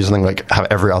could try and do something like have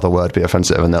every other word be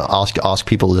offensive, and then ask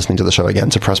people listening to the show again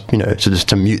to press,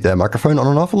 to mute their microphone on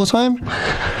and off all the time.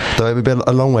 Though it would be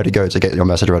a long way to go to get your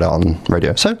message read out on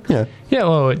radio. So, Yeah,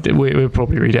 well, we'll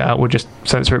probably read it out. We'll just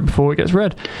censor it before it gets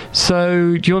read.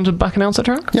 So, do you want to back announce that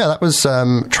track? Yeah, that was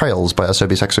Trails by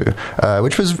Asobi Sexu,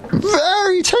 which was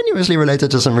very tenuously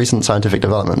related to some recent scientific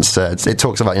developments. It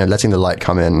talks about letting the light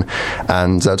come in,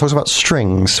 and talks about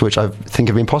strings, which I think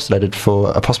have been postulated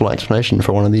for a possible explanation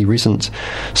for one of the recent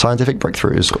scientific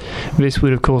breakthroughs. This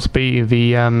would, of course, be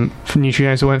the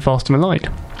neutrinos that went faster than light.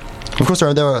 Of course,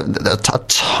 there were a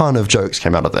ton of jokes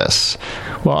came out of this.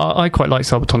 Well, I quite like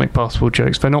subatomic particle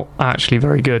jokes. They're not actually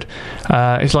very good.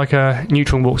 It's like a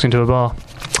neutron walks into a bar.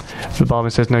 The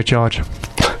barman says no charge.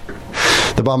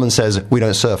 The barman says, we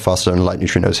don't serve faster than light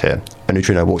neutrinos here. A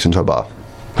neutrino walks into a bar.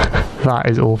 That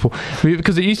is awful.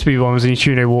 Because it used to be one was a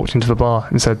neutrino walked into the bar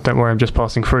and said, don't worry, I'm just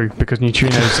passing through, because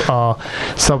neutrinos are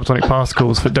subatomic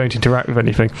particles that don't interact with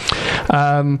anything.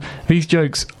 These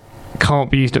jokes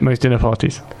can't be used at most dinner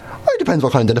parties. Well, it depends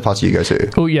what kind of dinner party you go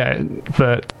to. Oh, yeah,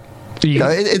 but...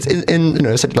 it's in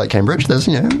a city like Cambridge, there's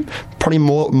probably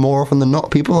more often than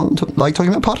not people like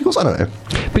talking about particles. I don't know.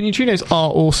 But neutrinos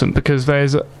are awesome, because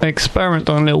there's an experiment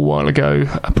done a little while ago,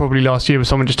 probably last year, where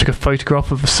someone just took a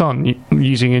photograph of the sun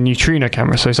using a neutrino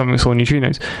camera, so something that saw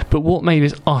neutrinos. But what made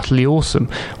this utterly awesome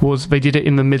was they did it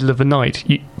in the middle of the night,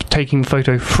 taking the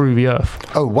photo through the Earth.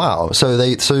 Oh wow! So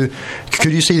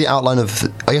could you see the outline of?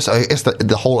 I guess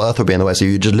the whole Earth would be in the way, so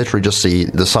you just literally just see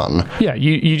the sun. Yeah,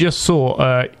 you just saw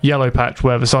a yellow patch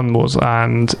where the sun was,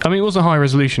 and I mean it wasn't high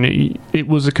resolution. It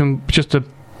was just a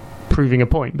proving a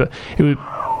point, but it was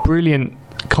brilliant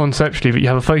conceptually that you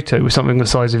have a photo with something the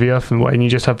size of the Earth and way, and you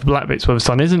just have the black bits where the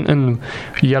sun isn't and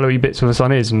yellowy bits where the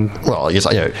sun is. And well, yes,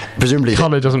 presumably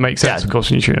colour doesn't make sense, of course,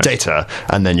 in neutrinos. Data,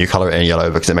 and then you colour it in yellow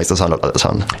because it makes the sun look like the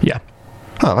sun. Yeah.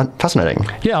 Oh, fascinating.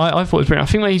 Yeah, I thought it was brilliant.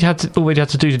 I think all they had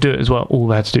to do it as well, all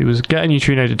they had to do was get a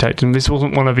neutrino detector, and this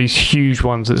wasn't one of these huge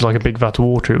ones that's like a big vat of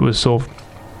water. It was sort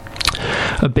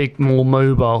of a big, more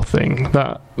mobile thing.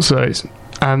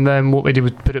 And then what they did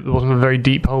was put it at the bottom of a very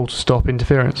deep hole to stop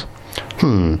interference.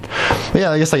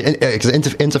 Yeah, I guess because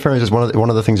interference is one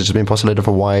of the things that's just been postulated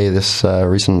for why this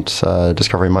recent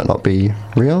discovery might not be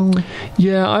real.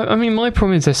 Yeah, I mean, my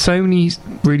problem is there's so many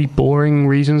really boring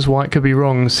reasons why it could be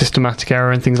wrong, systematic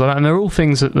error and things like that, and they're all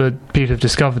things that the people have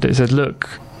discovered it said, look,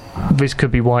 this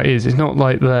could be why it is. It's not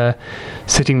like they're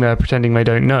sitting there pretending they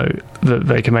don't know that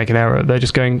they can make an error. They're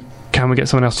just going, can we get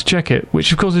someone else to check it?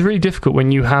 Which, of course, is really difficult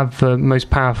when you have the most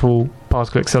powerful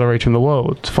particle accelerator in the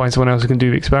world to find someone else who can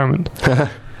do the experiment.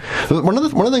 One of the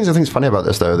things I think is funny about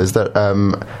this, though, is that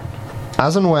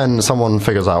as and when someone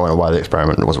figures out why the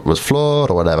experiment was flawed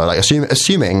or whatever, like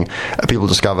assuming people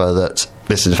discover that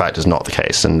this in fact is not the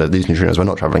case and that these neutrinos were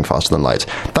not travelling faster than light,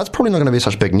 that's probably not going to be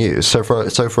such big news. So for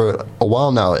a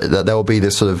while now, there will be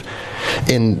this sort of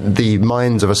in the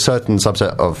minds of a certain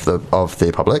subset of the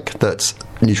public that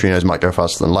neutrinos might go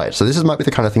faster than light. So this might be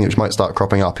the kind of thing which might start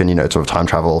cropping up in sort of time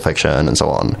travel fiction and so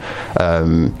on.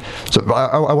 So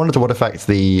I wonder to what effect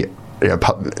the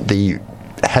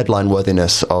headline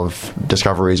worthiness of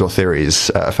discoveries or theories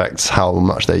affects how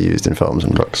much they're used in films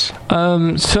and books.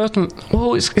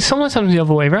 Well, it's sometimes happens the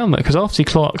other way around, though, because Arthur C.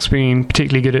 Clarke's been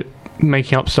particularly good at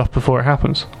making up stuff before it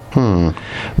happens.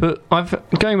 But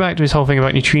going back to this whole thing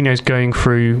about neutrinos going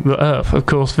through the Earth, of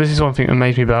course, this is one thing that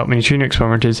amazed me about the neutrino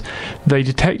experiment is they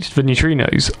detected the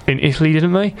neutrinos in Italy,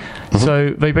 didn't they? Mm-hmm. So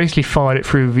they basically fired it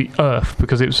through the Earth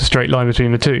because it was a straight line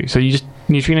between the two. So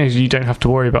neutrinos, you don't have to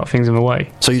worry about things in the way.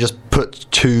 So you just put a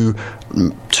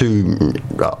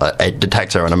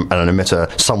detector and an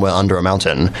emitter somewhere under a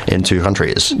mountain in two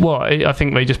countries. Well, I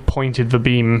think they just pointed the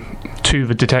beam to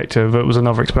the detector that was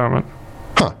another experiment.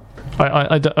 Huh.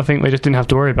 I think they just didn't have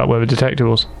to worry about where the detector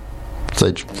was. So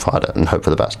they fired it and hope for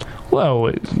the best. Well,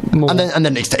 and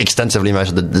then extensively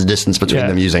measure the distance between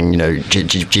them using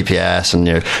GPS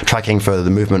and tracking for the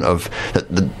movement of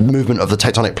the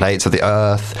tectonic plates of the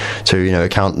Earth to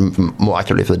account more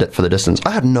accurately for the distance.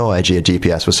 I had no idea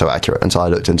GPS was so accurate until I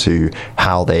looked into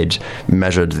how they'd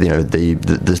measured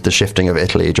the shifting of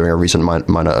Italy during a recent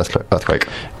minor earthquake.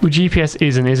 Well, GPS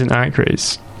is and isn't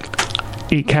accurate.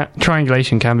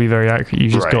 Triangulation can be very accurate.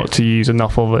 You've just got to use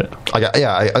enough of it.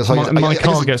 My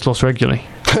car gets lost regularly.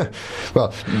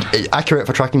 Well, accurate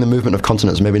for tracking the movement of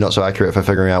continents, maybe not so accurate for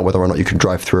figuring out whether or not you could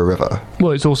drive through a river.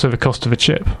 Well, it's also the cost of a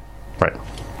chip. Right.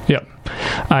 Yeah.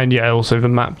 And also the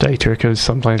map data is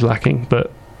sometimes lacking.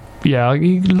 But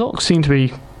locks seem to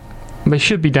be... They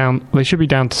should be down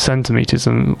to centimetres,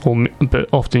 but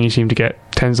often you seem to get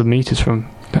tens of metres from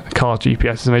car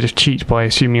GPSs, and they just cheat by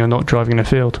assuming you're not driving in a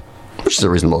field. which is a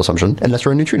reasonable assumption, unless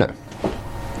you're a neutrino.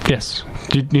 Yes.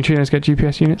 Do neutrinos get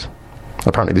GPS units?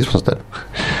 Apparently these ones did.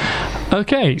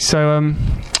 Okay, so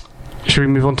should we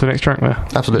move on to the next track there?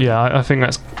 Absolutely. Yeah, I think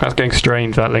that's getting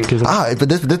strange, that link, isn't it? But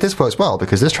this works well,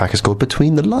 because this track is called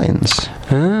Between the Lines.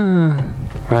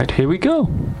 Right, here we go.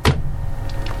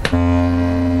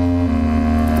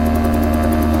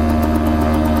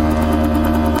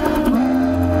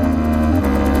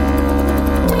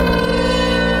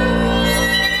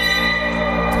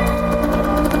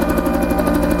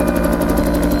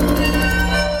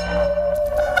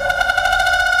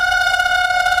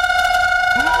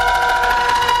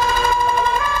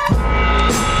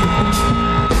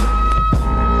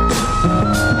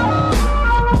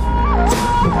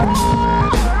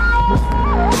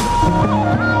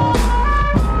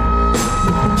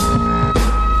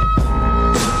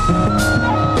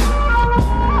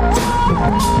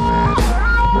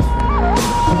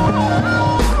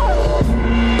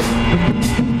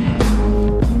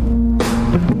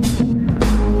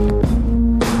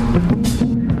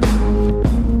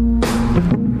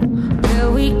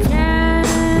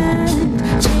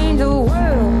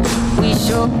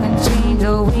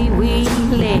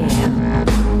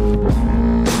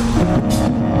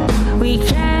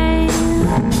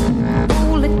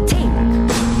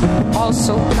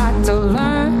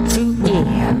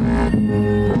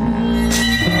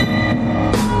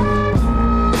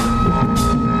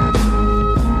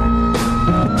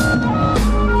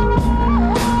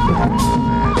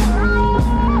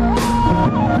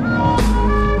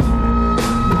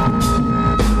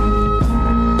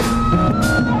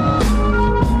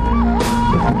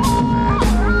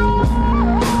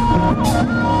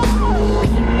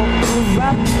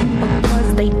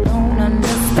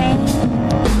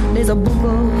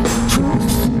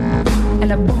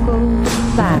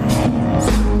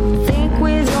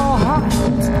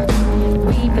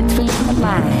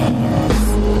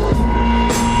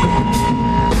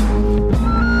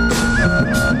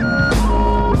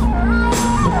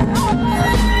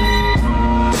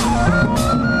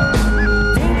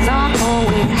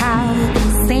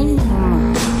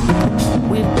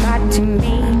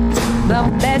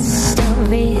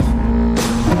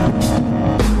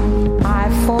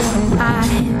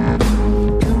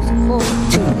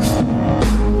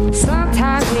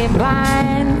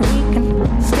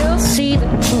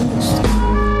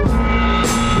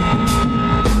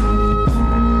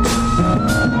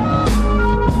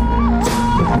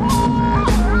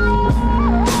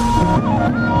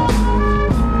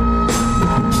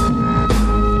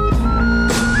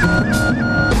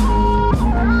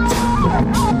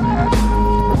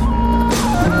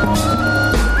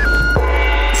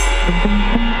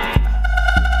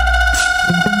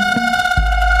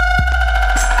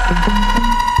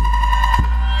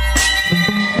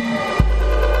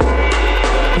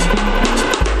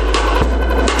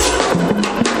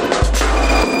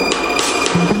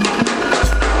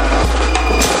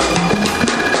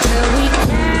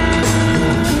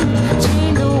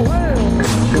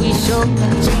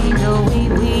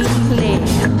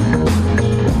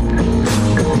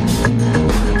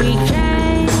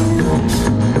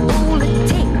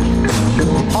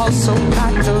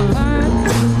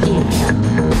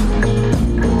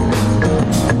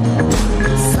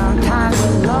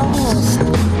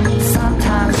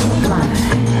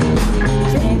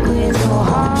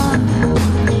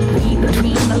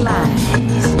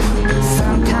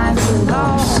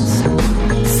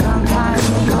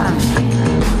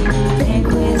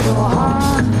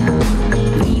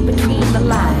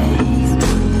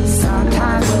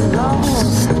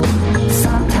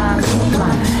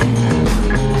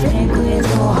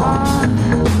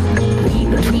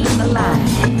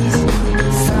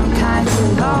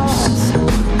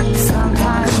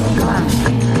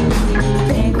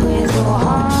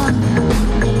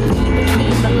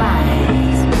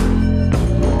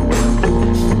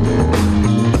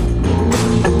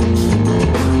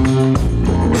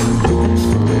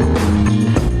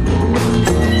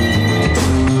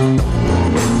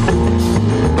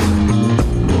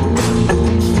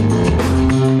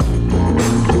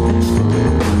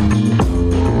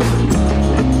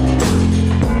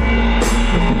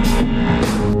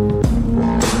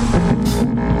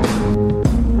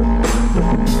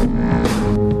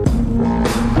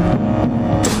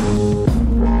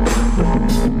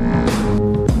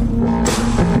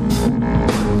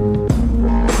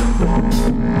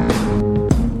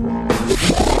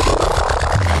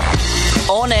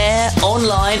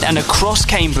 And across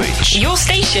Cambridge. Your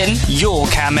station. Your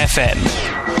Cam FM.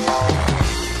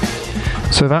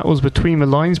 So that was Between the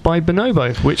Lines by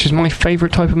Bonobo, which is my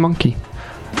favourite type of monkey.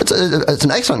 It's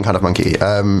an excellent kind of monkey.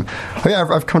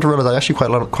 I've come to realize I actually quite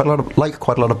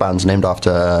a lot of bands named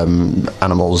after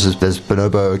animals. There's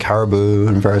bonobo, caribou,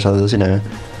 and various others.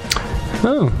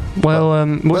 Oh well,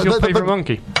 what's your favourite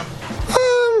monkey?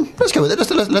 Let's go with it.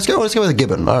 Let's go with a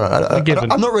gibbon. A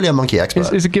gibbon. I'm not really a monkey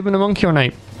expert. Is a gibbon a monkey or an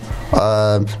ape?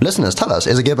 Listeners, tell us: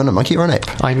 is a gibbon a monkey or an ape?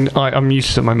 I'm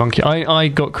used to my monkey. I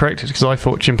got corrected because I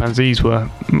thought chimpanzees were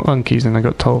monkeys, and I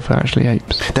got told they're actually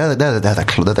apes. They're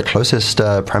the closest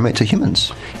primate to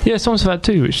humans. Yeah, someone said that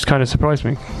too, which kind of surprised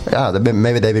me. Yeah,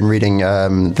 maybe they've been reading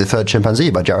The Third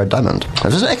Chimpanzee by Jared Diamond.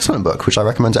 It's an excellent book, which I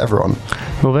recommend to everyone.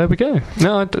 Well, there we go.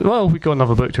 Well, we've got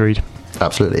another book to read.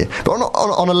 Absolutely, but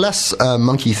on a less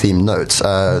monkey-themed note,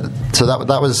 so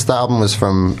that album was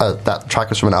from that track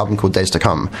was from an album called Days to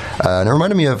Come, and it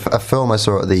reminded me of a film I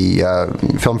saw at the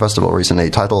film festival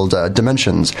recently titled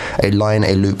Dimensions: A Line,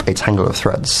 a Loop, a Tangle of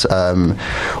Threads,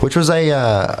 which was a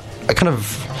kind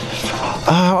of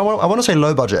I want to say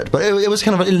low budget, but it was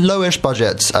kind of a lowish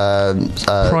budget.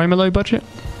 Primer low budget.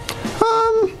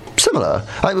 Similar.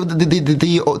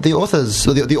 The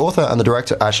author and the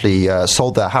director actually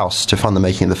sold their house to fund the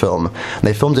making of the film.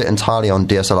 They filmed it entirely on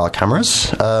DSLR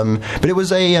cameras, but it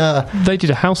was They did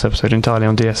a house episode entirely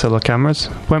on DSLR cameras.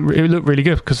 It looked really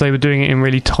good because they were doing it in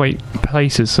really tight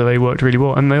places, so they worked really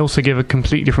well. And they also give a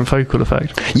completely different focal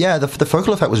effect. Yeah, the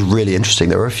focal effect was really interesting.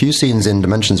 There were a few scenes in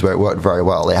Dimensions where it worked very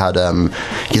well. They had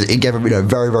it gave a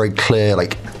very, very clear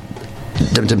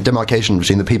demarcation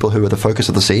between the people who are the focus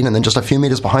of the scene, and then just a few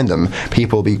meters behind them,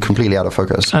 people will be completely out of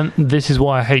focus. And this is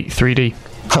why I hate 3D.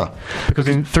 Huh. Because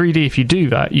in 3D, if you do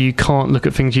that, you can't look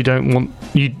at things you don't want.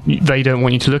 They don't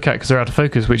want you to look at because they're out of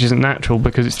focus, which isn't natural.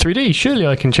 Because it's 3D. Surely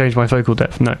I can change my focal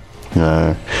depth. No.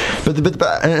 No, but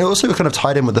and it also kind of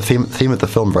tied in with the theme of the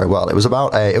film very well. It was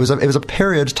about it was a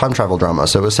period time travel drama,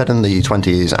 so it was set in the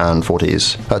 20s and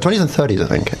 40s, 20s and 30s, I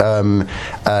think,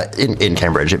 in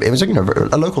Cambridge. It was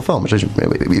a local film which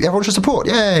everyone should support.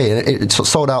 Yay! And it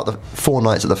sold out the 4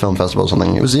 nights at the film festival or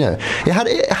something. It was it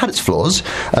had its flaws,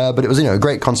 but it was a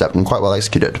great concept and quite well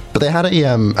executed. But they had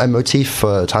a motif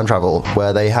for time travel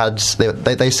where they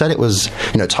said it was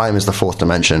time is the fourth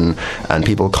dimension and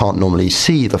people can't normally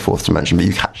see the fourth dimension, but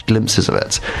you catch glimpses of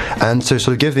it. And so,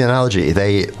 sort of give the analogy,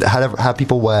 they had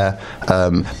people wear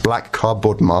black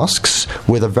cardboard masks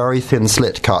with a very thin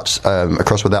slit cut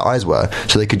across where their eyes were,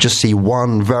 so they could just see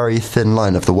one very thin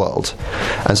line of the world.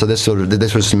 And so this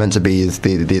was meant to be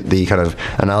the kind of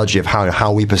analogy of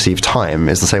how we perceive time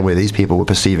is the same way these people were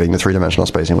perceiving the three-dimensional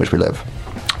space in which we live.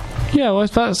 Yeah, well,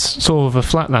 that's sort of a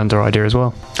Flatlander idea as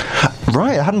well.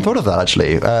 Right, I hadn't thought of that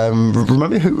actually.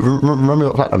 Remember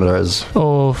what Flatlander is?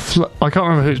 I can't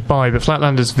remember who it's by, but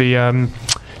Flatlander's the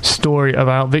story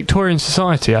about Victorian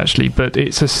society actually, but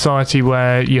it's a society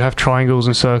where you have triangles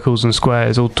and circles and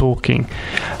squares all talking,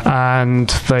 and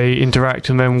they interact,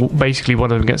 and then basically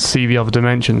one of them gets to see the other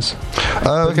dimensions.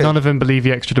 Okay. None of them believe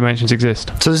the extra dimensions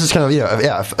exist. So this is kind of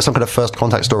some kind of first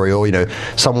contact story, or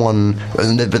someone,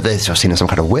 but they're seen as some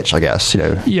kind of witch, I guess.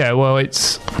 Yeah, well,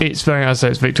 it's very, as I say,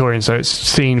 it's Victorian, so it's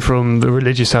seen from the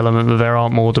religious element that there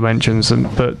aren't more dimensions,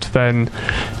 but then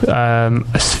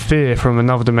a sphere from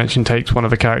another dimension takes one of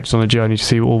the characters on a journey to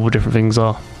see what all the different things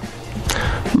are.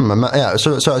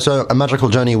 So a magical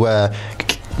journey where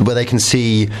they can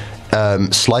see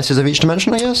slices of each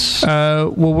dimension, I guess.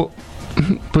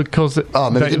 Because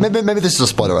maybe this is a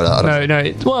spoiler alert. No.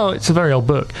 It's a very old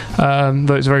book,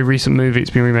 though it's a very recent movie.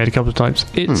 It's been remade a couple of times.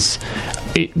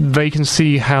 They can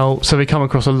see so they come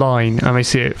across a line and they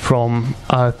see it from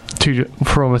a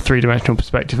three-dimensional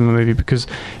perspective in the movie, because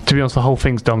to be honest the whole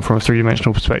thing's done from a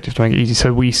three-dimensional perspective to make it easy,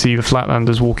 so we see the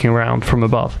Flatlanders walking around from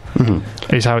above.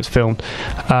 Is how it's filmed.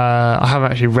 I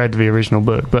haven't actually read the original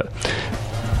book, but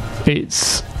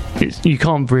you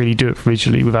can't really do it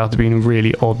visually without it being a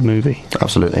really odd movie.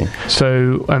 Absolutely.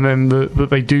 So, and then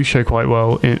but they do show quite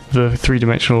well the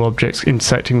three-dimensional objects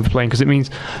intersecting with the plane, because it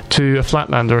means to a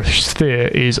Flatlander a sphere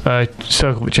is a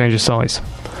circle that changes size.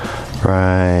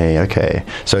 Right. Okay.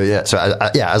 So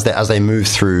as they move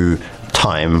through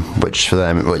time, which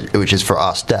is for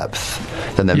us depth,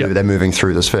 then they're moving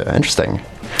through the sphere. Interesting.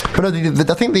 But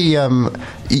I think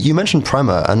you mentioned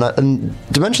Primer, and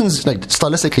Dimensions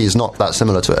stylistically is not that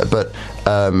similar to it, but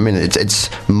it's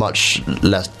much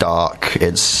less dark.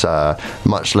 It's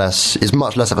much less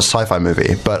of a sci-fi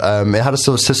movie, but it had a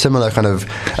sort of similar kind of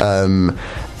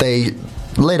they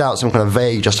laid out some kind of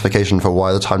vague justification for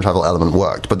why the time travel element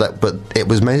worked, but it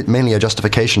was mainly a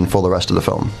justification for the rest of the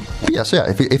film. But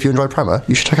if you enjoyed Primer,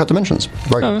 you should check out Dimensions.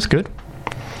 That's good.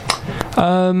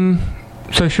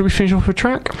 So should we finish off with a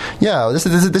track? Yeah, this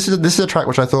is a track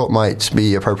which I thought might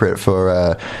be appropriate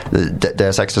for the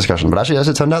Deus Ex discussion, but actually, as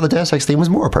it turned out, the Deus Ex theme was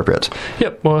more appropriate.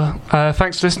 Yep. Well,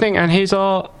 thanks for listening, and here's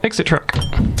our exit track.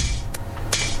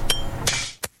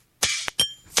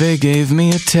 They gave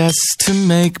me a test to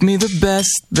make me the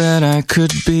best that I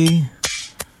could be.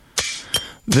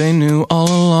 They knew all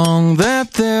along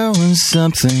that there was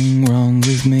something wrong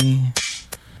with me.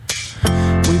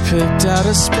 We picked out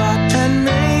a spot and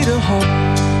made a hole.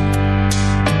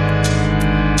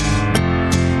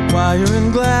 Wire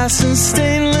and glass and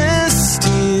stainless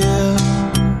steel.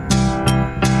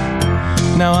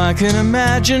 Now I can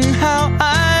imagine how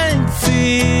I'd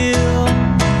feel.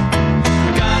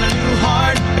 Got a new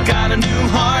heart, I got a new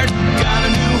heart, got a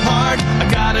new heart, I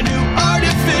got a new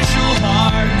artificial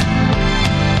heart.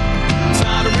 It's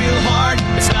not a real heart,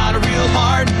 it's not a real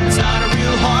heart, it's not a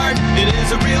real heart, it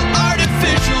is a real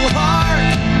artificial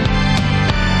heart.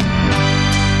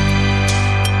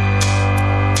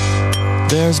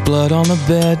 There's blood on the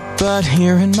bed, but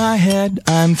here in my head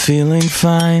I'm feeling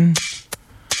fine.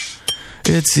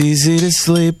 It's easy to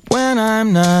sleep when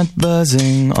I'm not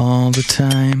buzzing all the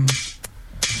time.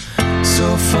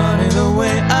 So funny the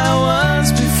way I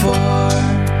was before.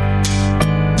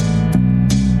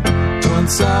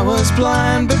 Once I was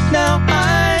blind, but now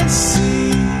I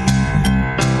see.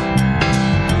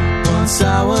 Once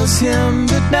I was him,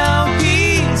 but now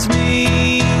he's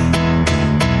me.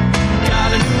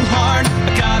 Got a new heart,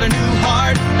 I got a new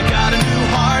heart, I got a new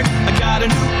heart, I got a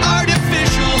new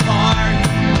artificial heart.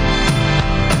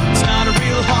 It's not a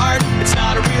real heart, it's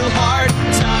not a real heart,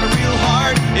 it's not a real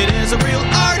heart, it is a real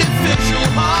artificial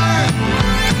heart.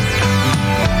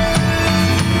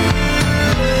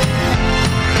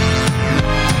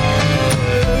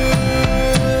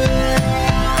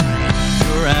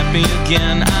 You're at me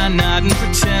again, I nod and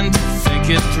pretend to think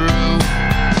it through.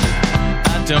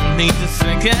 I don't need to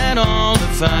think at all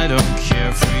if I don't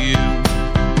care for you.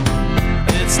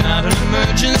 It's not an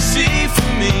emergency,